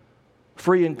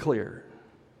 free and clear.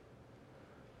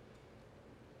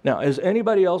 Now, is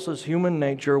anybody else's human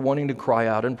nature wanting to cry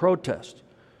out and protest?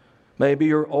 Maybe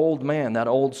your old man, that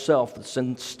old self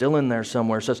that's still in there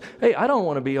somewhere, says, hey, I don't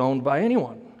want to be owned by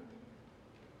anyone.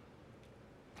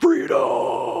 Freedom!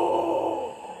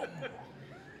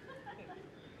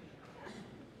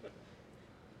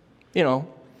 You know,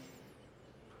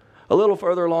 a little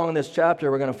further along in this chapter,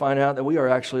 we're going to find out that we are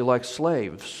actually like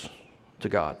slaves to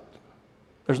God.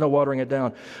 There's no watering it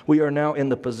down. We are now in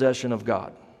the possession of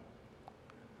God.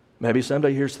 Maybe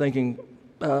somebody here's thinking,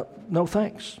 no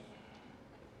thanks.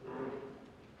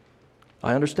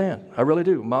 I understand. I really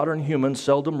do. Modern humans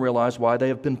seldom realize why they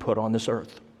have been put on this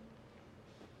earth.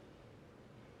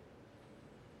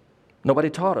 Nobody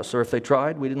taught us, or if they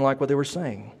tried, we didn't like what they were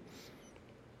saying.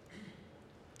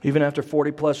 Even after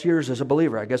 40 plus years as a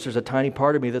believer, I guess there's a tiny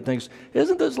part of me that thinks,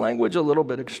 isn't this language a little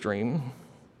bit extreme?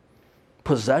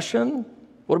 Possession?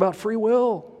 What about free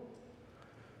will?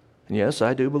 And yes,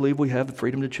 I do believe we have the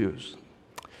freedom to choose.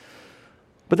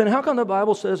 But then how come the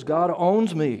Bible says God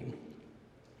owns me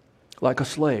like a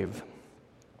slave?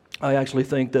 I actually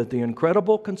think that the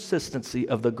incredible consistency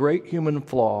of the great human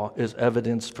flaw is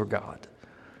evidence for God.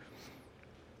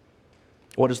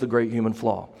 What is the great human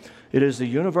flaw? It is the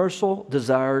universal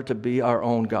desire to be our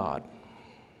own God.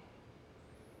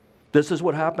 This is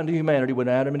what happened to humanity when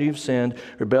Adam and Eve sinned,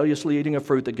 rebelliously eating a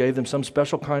fruit that gave them some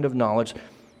special kind of knowledge.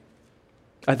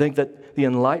 I think that the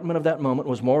enlightenment of that moment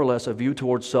was more or less a view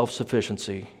towards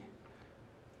self-sufficiency.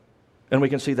 And we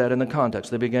can see that in the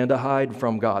context. They began to hide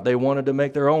from God. They wanted to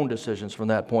make their own decisions from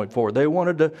that point forward. They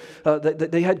wanted to.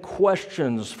 They had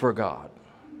questions for God.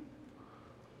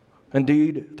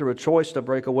 Indeed, through a choice to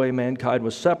break away, mankind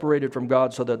was separated from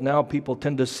God so that now people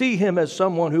tend to see him as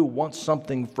someone who wants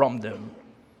something from them.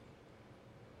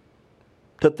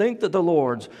 To think that the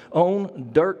Lord's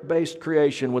own dirt-based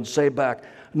creation would say back,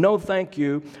 no, thank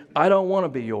you, I don't want to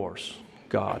be yours,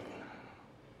 God.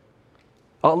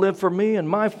 I'll live for me and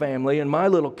my family and my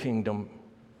little kingdom.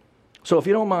 So if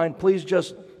you don't mind, please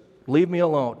just leave me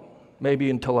alone, maybe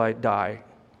until I die.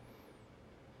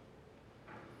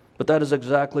 But that is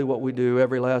exactly what we do.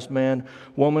 Every last man,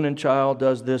 woman, and child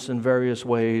does this in various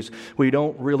ways. We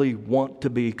don't really want to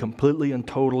be completely and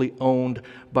totally owned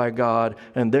by God,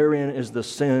 and therein is the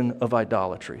sin of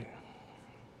idolatry.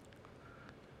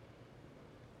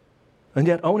 And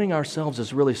yet owning ourselves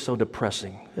is really so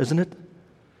depressing, isn't it?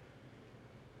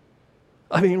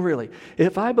 I mean, really,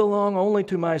 if I belong only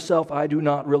to myself, I do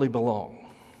not really belong.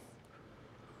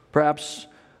 Perhaps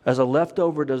as a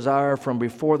leftover desire from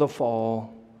before the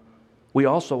fall, we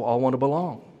also all want to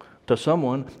belong to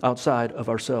someone outside of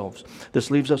ourselves. This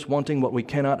leaves us wanting what we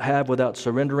cannot have without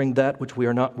surrendering that which we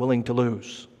are not willing to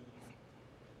lose.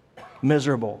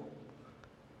 Miserable.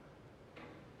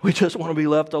 We just want to be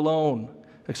left alone,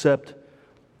 except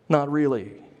not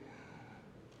really.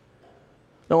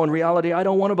 No, in reality, I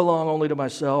don't want to belong only to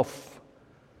myself.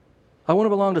 I want to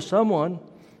belong to someone.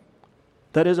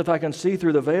 That is, if I can see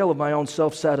through the veil of my own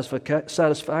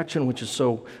self-satisfaction, which is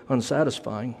so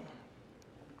unsatisfying.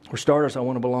 For starters, I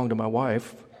want to belong to my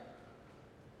wife,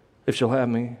 if she'll have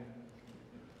me.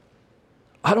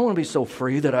 I don't want to be so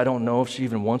free that I don't know if she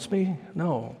even wants me.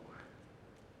 No.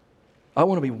 I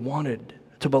want to be wanted,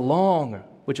 to belong,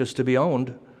 which is to be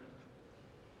owned.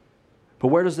 But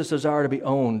where does this desire to be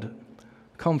owned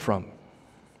come from?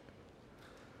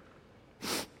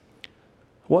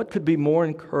 What could be more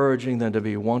encouraging than to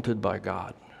be wanted by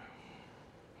God?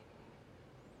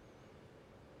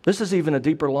 This is even a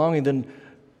deeper longing than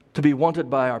to be wanted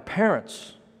by our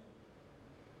parents,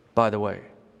 by the way,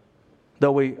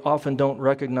 though we often don't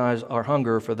recognize our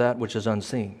hunger for that which is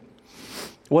unseen.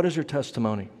 What is your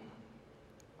testimony?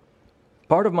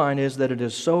 Part of mine is that it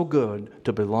is so good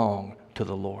to belong to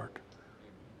the Lord.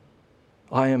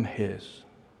 I am His.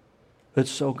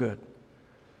 It's so good.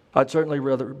 I'd certainly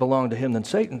rather belong to Him than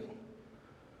Satan.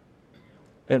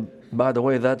 And by the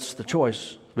way, that's the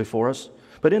choice before us.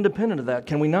 But independent of that,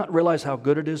 can we not realize how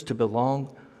good it is to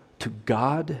belong to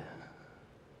God?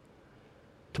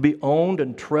 To be owned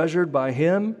and treasured by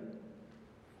Him?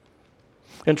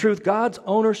 In truth, God's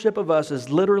ownership of us is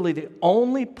literally the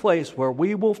only place where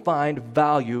we will find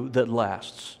value that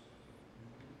lasts.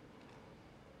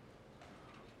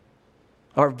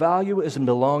 Our value is in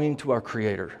belonging to our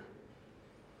Creator.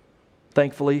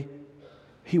 Thankfully,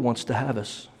 He wants to have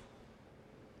us.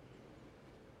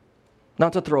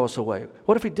 Not to throw us away.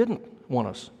 What if He didn't want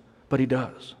us? But He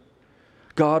does.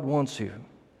 God wants you.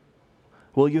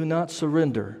 Will you not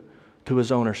surrender to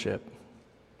His ownership?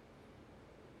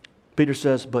 Peter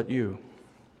says, but you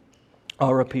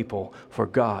are a people for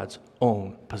God's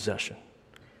own possession.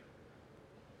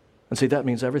 And see, that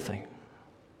means everything.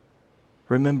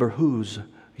 Remember whose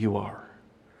you are.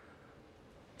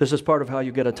 This is part of how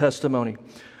you get a testimony.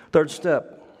 Third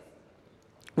step,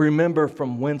 remember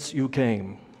from whence you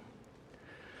came.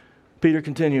 Peter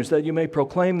continues, that you may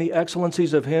proclaim the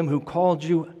excellencies of Him who called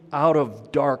you out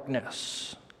of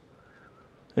darkness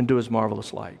into His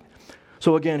marvelous light.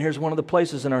 So again, here's one of the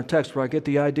places in our text where I get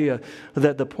the idea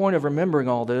that the point of remembering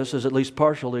all this is at least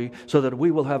partially so that we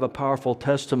will have a powerful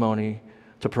testimony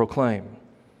to proclaim.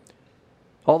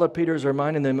 All that Peter is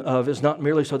reminding them of is not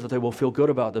merely so that they will feel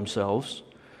good about themselves,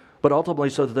 but ultimately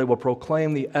so that they will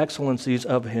proclaim the excellencies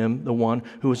of Him, the one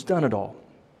who has done it all.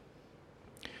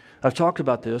 I've talked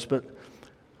about this, but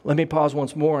let me pause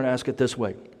once more and ask it this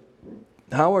way.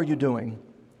 How are you doing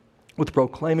with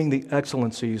proclaiming the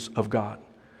excellencies of God?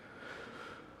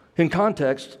 In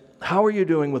context, how are you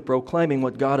doing with proclaiming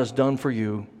what God has done for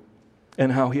you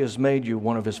and how He has made you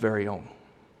one of His very own?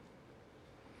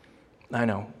 I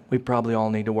know, we probably all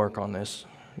need to work on this.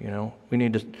 You know, we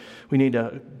need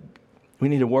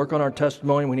to work on our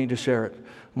testimony. We need to share it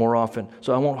more often.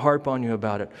 So I won't harp on you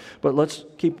about it. But let's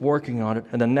keep working on it.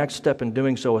 And the next step in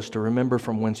doing so is to remember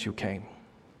from whence you came.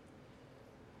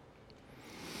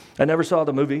 I never saw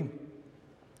the movie,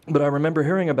 but I remember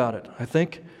hearing about it. I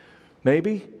think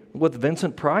maybe with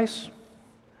Vincent Price.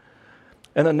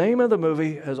 And the name of the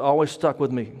movie has always stuck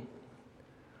with me.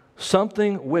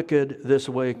 Something Wicked This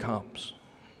Way Comes.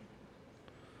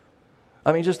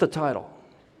 I mean, just the title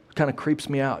kind of creeps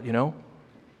me out, you know?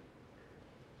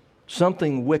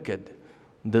 Something wicked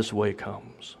this way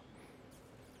comes.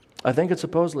 I think it's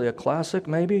supposedly a classic,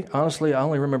 maybe. Honestly, I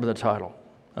only remember the title.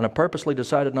 And I purposely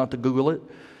decided not to Google it.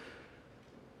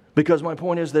 Because my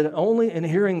point is that only in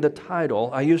hearing the title,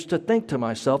 I used to think to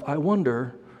myself, I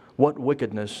wonder what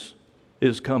wickedness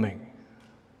is coming.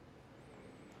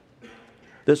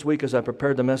 This week, as I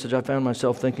prepared the message, I found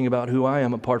myself thinking about who I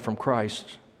am apart from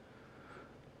Christ.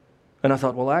 And I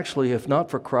thought, well, actually, if not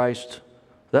for Christ,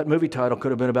 that movie title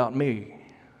could have been about me.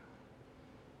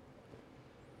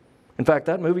 In fact,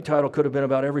 that movie title could have been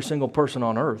about every single person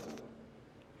on earth.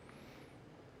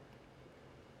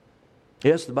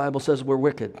 Yes, the Bible says we're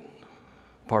wicked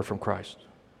apart from Christ.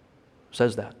 It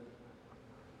says that.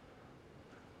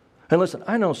 And listen,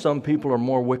 I know some people are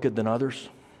more wicked than others.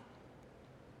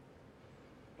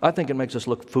 I think it makes us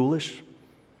look foolish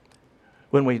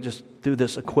when we just do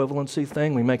this equivalency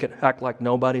thing. We make it act like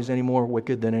nobody's any more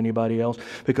wicked than anybody else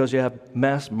because you have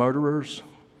mass murderers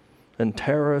and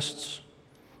terrorists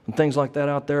and things like that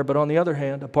out there. But on the other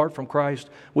hand, apart from Christ,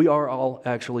 we are all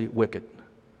actually wicked.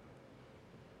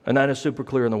 And that is super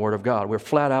clear in the Word of God. We're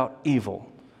flat out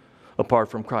evil apart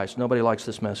from Christ. Nobody likes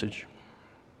this message.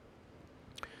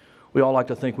 We all like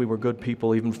to think we were good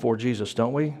people even before Jesus,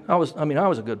 don't we? I was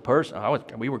a good person.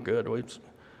 We were good.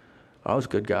 I was a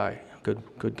good guy,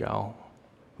 good gal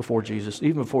before Jesus.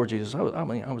 Even before Jesus, I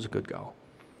was a good gal.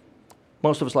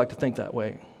 Most of us like to think that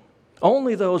way.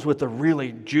 Only those with the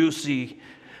really juicy,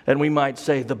 and we might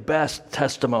say the best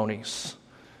testimonies,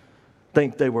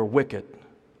 think they were wicked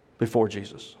before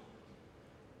Jesus.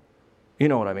 You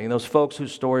know what I mean? Those folks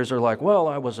whose stories are like, well,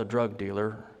 I was a drug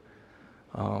dealer,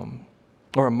 or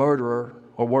a murderer,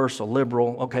 or worse, a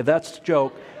liberal. Okay, that's a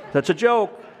joke. That's a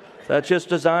joke. That's just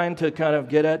designed to kind of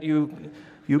get at you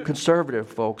conservative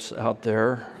folks out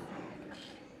there.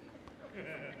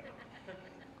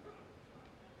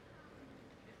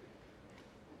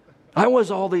 I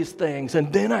was all these things,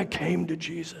 and then I came to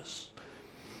Jesus.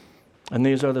 And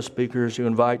these are the speakers you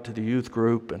invite to the youth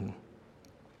group and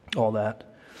all that.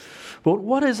 But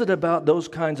what is it about those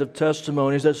kinds of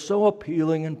testimonies that's so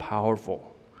appealing and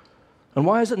powerful? And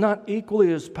why is it not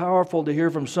equally as powerful to hear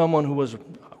from someone who was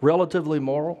relatively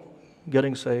moral,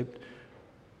 getting saved?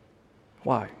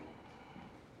 Why?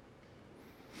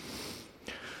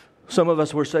 Some of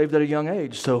us were saved at a young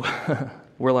age, so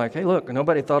we're like, hey, look,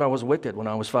 nobody thought I was wicked when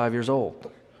I was 5 years old.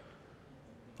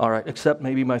 All right, except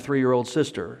maybe my 3-year-old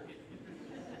sister.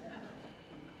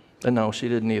 And no, she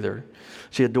didn't either.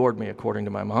 She adored me, according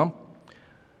to my mom.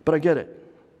 But I get it.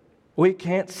 We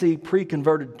can't see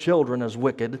pre-converted children as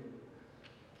wicked.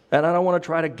 And I don't want to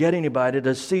try to get anybody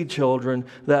to see children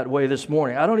that way this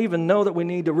morning. I don't even know that we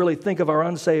need to really think of our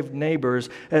unsaved neighbors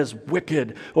as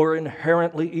wicked or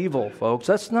inherently evil, folks.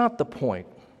 That's not the point.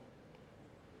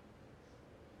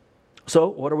 So,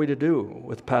 what are we to do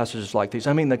with passages like these?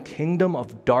 I mean, the kingdom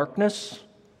of darkness?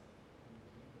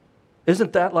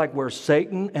 Isn't that like where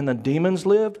Satan and the demons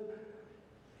live?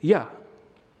 Yeah,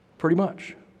 pretty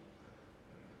much.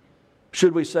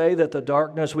 Should we say that the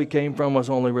darkness we came from was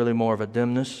only really more of a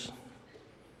dimness?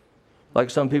 Like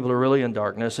some people are really in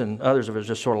darkness and others of us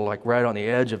just sort of like right on the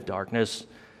edge of darkness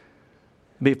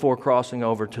before crossing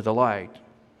over to the light.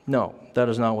 No, that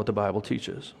is not what the Bible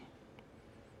teaches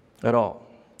at all.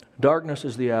 Darkness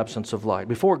is the absence of light.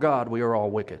 Before God, we are all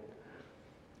wicked.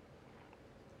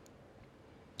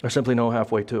 There's simply no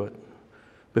halfway to it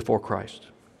before Christ.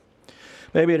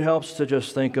 Maybe it helps to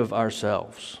just think of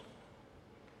ourselves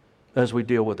as we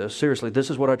deal with this. Seriously, this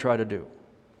is what I try to do.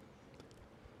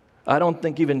 I don't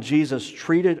think even Jesus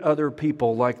treated other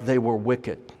people like they were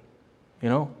wicked. You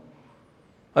know?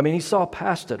 I mean, he saw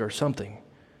past it or something.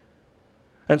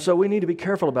 And so we need to be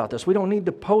careful about this. We don't need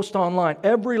to post online,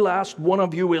 every last one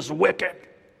of you is wicked,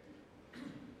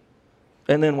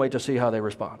 and then wait to see how they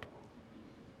respond.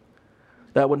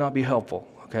 That would not be helpful.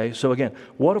 Okay, so again,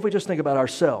 what if we just think about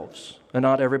ourselves and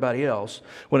not everybody else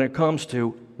when it comes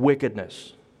to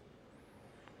wickedness?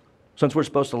 Since we're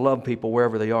supposed to love people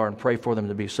wherever they are and pray for them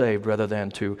to be saved rather than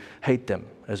to hate them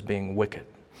as being wicked.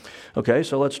 Okay,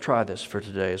 so let's try this for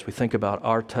today as we think about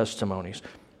our testimonies.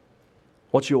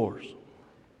 What's yours?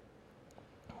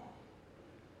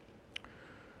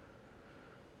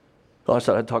 Well, I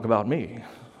said I'd talk about me.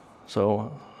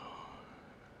 So,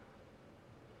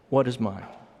 what is mine?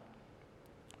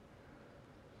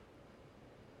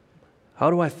 How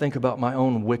do I think about my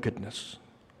own wickedness,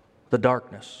 the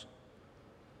darkness,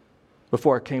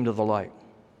 before I came to the light?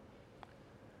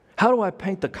 How do I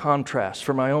paint the contrast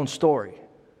for my own story?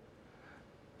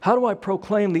 How do I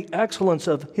proclaim the excellence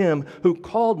of Him who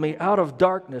called me out of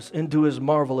darkness into His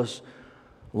marvelous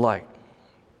light?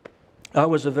 I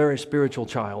was a very spiritual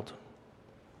child.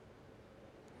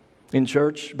 In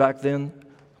church back then,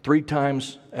 3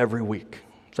 times every week.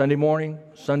 Sunday morning,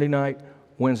 Sunday night,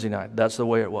 Wednesday night. That's the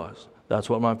way it was. That's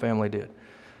what my family did.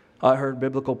 I heard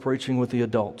biblical preaching with the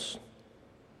adults.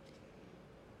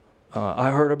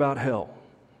 I heard about hell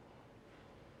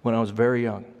when I was very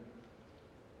young.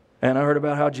 And I heard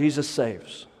about how Jesus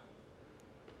saves.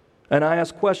 And I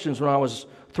asked questions when I was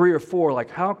 3 or 4,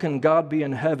 like, how can God be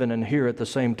in heaven and here at the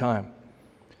same time?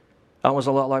 I was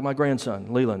a lot like my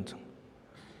grandson, Leland,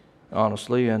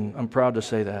 honestly, and I'm proud to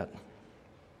say that.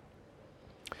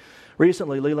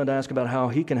 Recently, Leland asked about how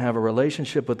he can have a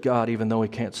relationship with God even though he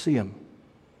can't see Him.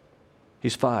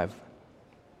 He's 5.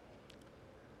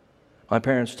 My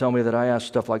parents tell me that I asked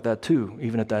stuff like that too,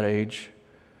 even at that age.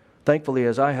 Thankfully,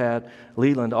 as I had,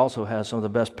 Leland also has some of the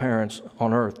best parents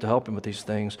on earth to help him with these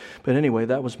things. But anyway,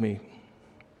 that was me.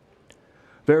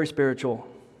 Very spiritual.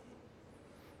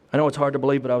 I know it's hard to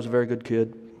believe, but I was a very good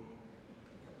kid.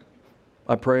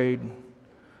 I prayed.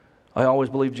 I always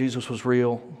believed Jesus was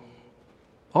real.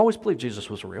 Always believed Jesus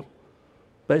was real,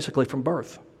 basically from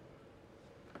birth.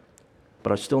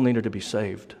 But I still needed to be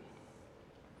saved.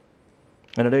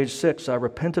 And at age 6, I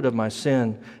repented of my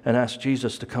sin and asked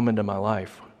Jesus to come into my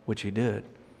life, which He did.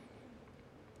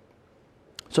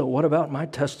 So what about my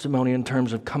testimony in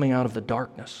terms of coming out of the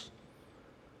darkness?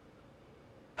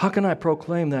 How can I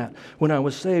proclaim that when I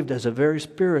was saved as a very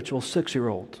spiritual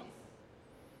 6-year-old?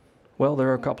 Well, there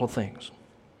are a couple of things.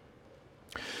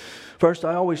 First,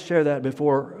 I always share that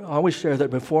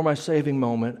before my saving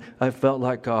moment, I felt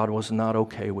like God was not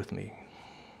okay with me.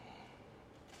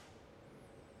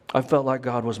 I felt like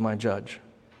God was my judge,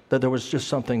 that there was just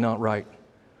something not right,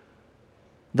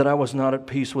 that I was not at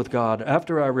peace with God.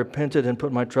 After I repented and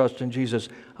put my trust in Jesus,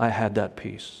 I had that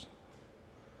peace.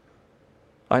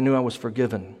 I knew I was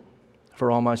forgiven for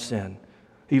all my sin,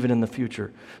 even in the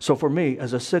future. So for me,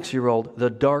 as a 6-year-old, the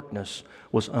darkness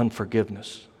was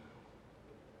unforgiveness.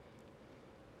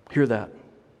 Hear that.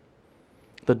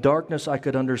 The darkness I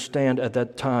could understand at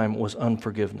that time was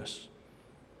unforgiveness.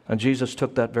 And Jesus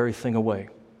took that very thing away.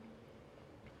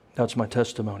 That's my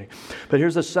testimony. But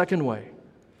here's the second way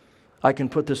I can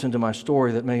put this into my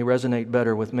story that may resonate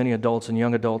better with many adults and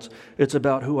young adults. It's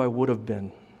about who I would have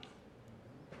been.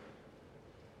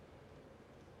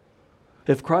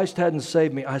 If Christ hadn't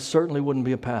saved me, I certainly wouldn't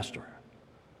be a pastor.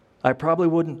 I probably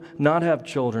wouldn't not have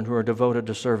children who are devoted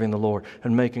to serving the Lord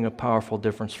and making a powerful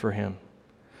difference for Him.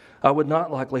 I would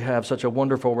not likely have such a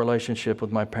wonderful relationship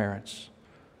with my parents.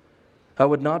 I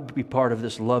would not be part of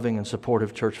this loving and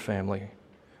supportive church family.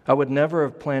 I would never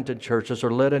have planted churches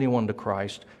or led anyone to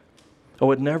Christ. I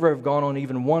would never have gone on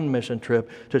even one mission trip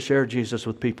to share Jesus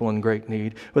with people in great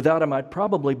need. Without Him, I'd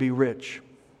probably be rich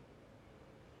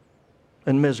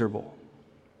and miserable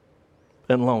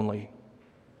and lonely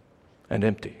and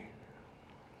empty.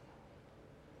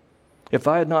 If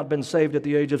I had not been saved at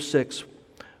the age of 6,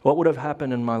 what would have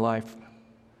happened in my life?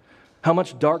 How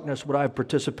much darkness would I have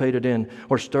participated in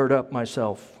or stirred up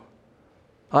myself?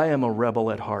 I am a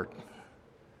rebel at heart.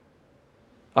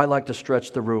 I like to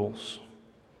stretch the rules.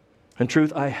 In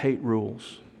truth, I hate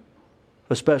rules,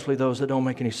 especially those that don't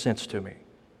make any sense to me.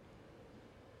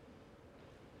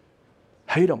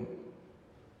 Hate them.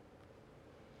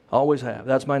 Always have.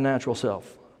 That's my natural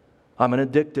self. I'm an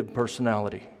addictive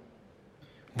personality.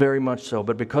 Very much so.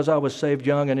 But because I was saved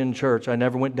young and in church, I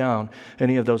never went down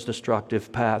any of those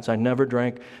destructive paths. I never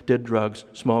drank, did drugs,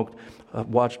 smoked,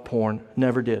 watched porn.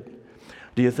 Never did.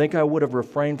 Do you think I would have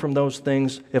refrained from those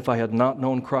things if I had not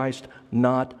known Christ?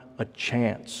 Not a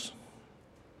chance.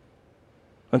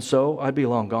 And so I'd be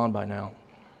long gone by now.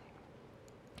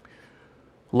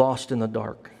 Lost in the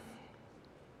dark.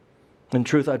 In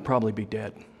truth, I'd probably be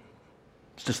dead.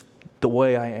 It's just the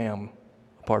way I am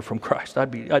apart from Christ. I'd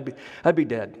be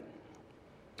dead,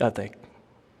 I think.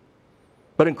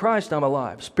 But in Christ, I'm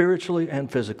alive, spiritually and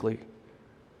physically.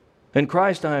 In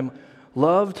Christ, I'm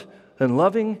loved and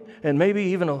loving and maybe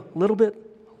even a little bit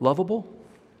lovable.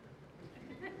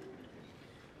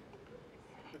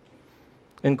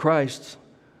 In Christ,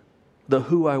 the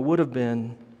who I would have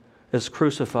been is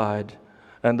crucified,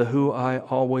 and the who I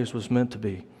always was meant to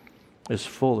be is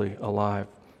fully alive.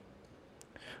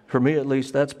 For me, at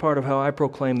least, that's part of how I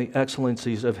proclaim the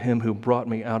excellencies of Him who brought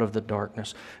me out of the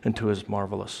darkness into His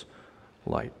marvelous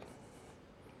light.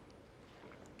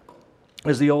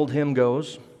 As the old hymn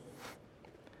goes,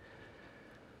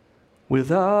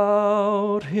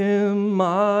 without Him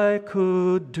I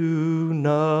could do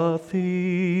nothing.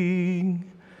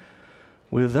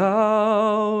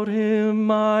 Without Him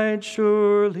I'd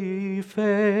surely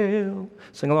fail.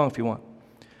 Sing along if you want.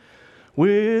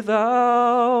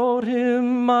 Without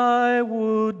Him I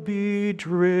would be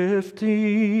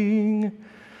drifting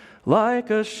like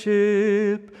a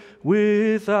ship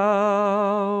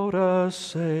without a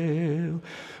sail.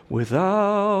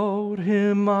 Without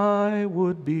Him I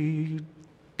would be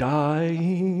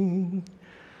dying.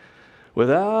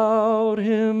 Without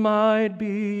Him I'd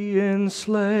be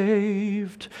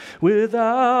enslaved.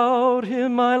 Without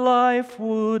Him my life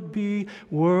would be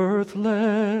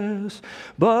worthless.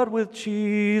 But with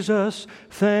Jesus,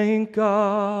 thank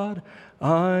God,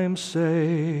 I'm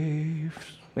saved.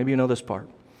 Maybe you know this part.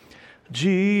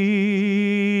 Jesus,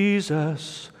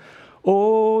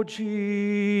 oh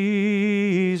Jesus,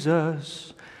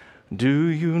 do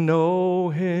you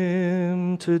know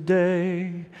Him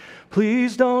today?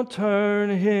 Please don't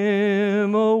turn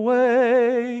Him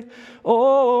away.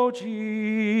 Oh, Jesus,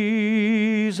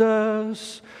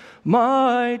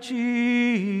 my Jesus.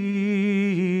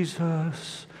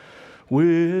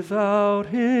 Without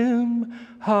Him,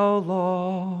 how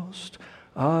lost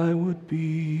I would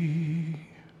be.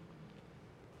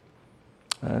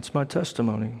 That's my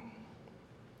testimony.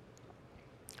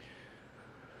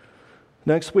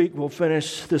 Next week, we'll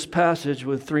finish this passage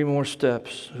with 3 more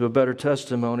steps to a better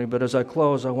testimony. But as I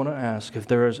close, I want to ask if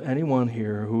there is anyone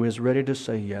here who is ready to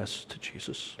say yes to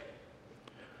Jesus,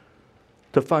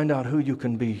 to find out who you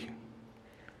can be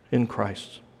in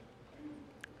Christ.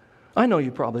 I know you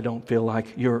probably don't feel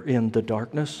like you're in the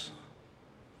darkness.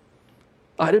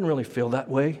 I didn't really feel that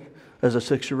way as a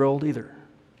 6-year-old either.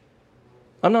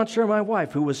 I'm not sure my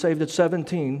wife, who was saved at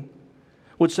 17,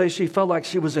 would say she felt like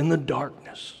she was in the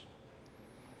darkness.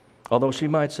 Although she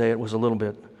might say it was a little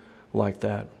bit like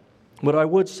that. What I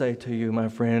would say to you, my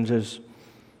friends, is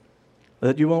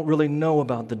that you won't really know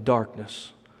about the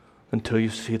darkness until you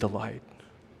see the light.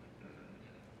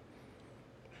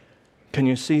 Can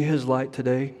you see His light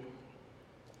today?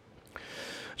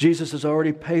 Jesus has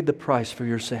already paid the price for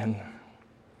your sin.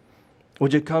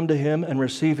 Would you come to Him and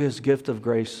receive His gift of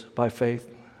grace by faith?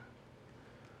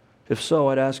 If so,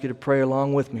 I'd ask you to pray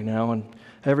along with me now. And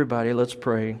everybody, let's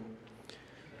pray.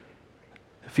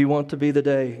 If you want to be the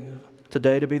day,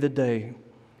 today to be the day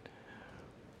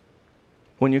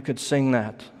when you could sing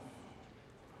that.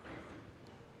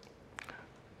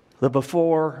 The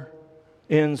before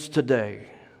ends today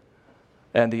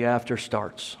and the after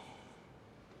starts.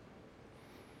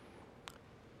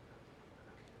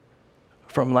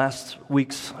 From last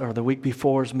week's or the week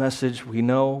before's message, we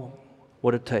know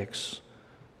what it takes.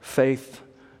 Faith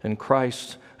in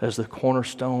Christ as the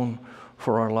cornerstone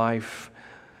for our life.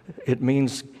 It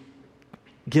means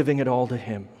giving it all to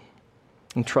Him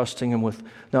and trusting Him with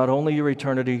not only your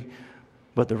eternity,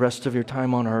 but the rest of your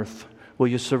time on earth. Will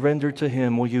you surrender to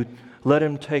Him? Will you let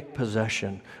Him take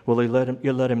possession? Will you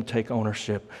let Him take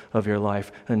ownership of your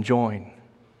life and join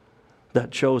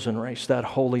that chosen race, that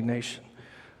holy nation?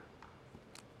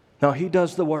 Now, He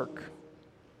does the work.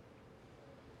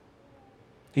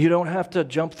 You don't have to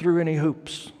jump through any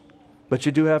hoops, but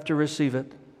you do have to receive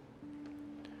it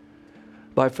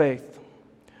by faith.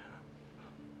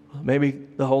 Maybe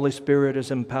the Holy Spirit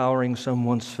is empowering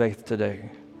someone's faith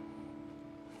today.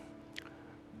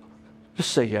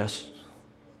 Just say yes.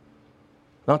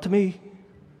 Not to me,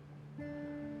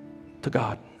 to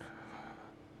God.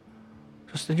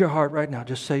 Just in your heart right now,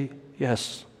 just say,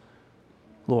 yes,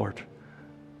 Lord.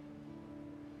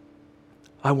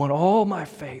 I want all my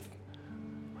faith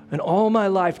and all my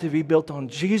life to be built on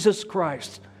Jesus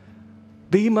Christ.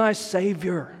 Be my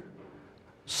Savior.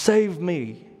 Save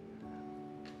me.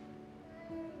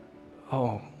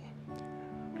 Oh,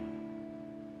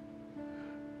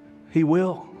 He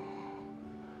will,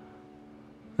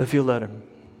 if you let Him.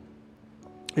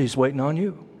 He's waiting on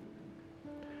you.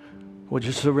 Would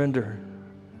you surrender?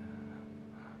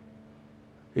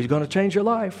 He's going to change your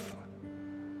life.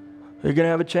 You're going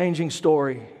to have a changing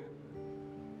story,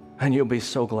 and you'll be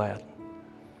so glad.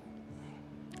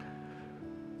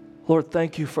 Lord,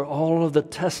 thank You for all of the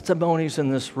testimonies in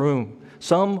this room,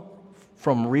 some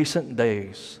from recent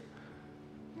days.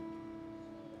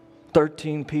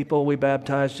 13 people we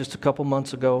baptized just a couple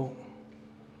months ago,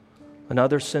 and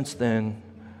others since then.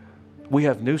 We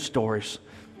have new stories.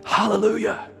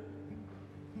 Hallelujah!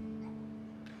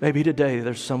 Maybe today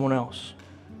there's someone else.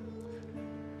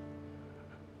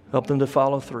 Help them to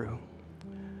follow through,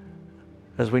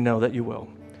 as we know that You will.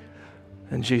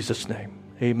 In Jesus' name,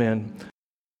 amen.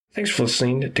 Thanks for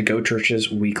listening to Go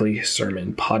Church's weekly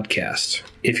sermon podcast.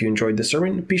 If you enjoyed the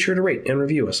sermon, be sure to rate and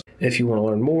review us. If you want to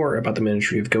learn more about the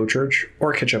ministry of Go Church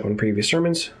or catch up on previous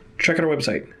sermons, check out our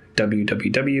website,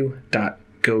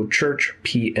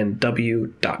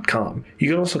 www.gochurchpnw.com. You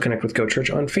can also connect with Go Church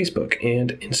on Facebook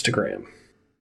and Instagram.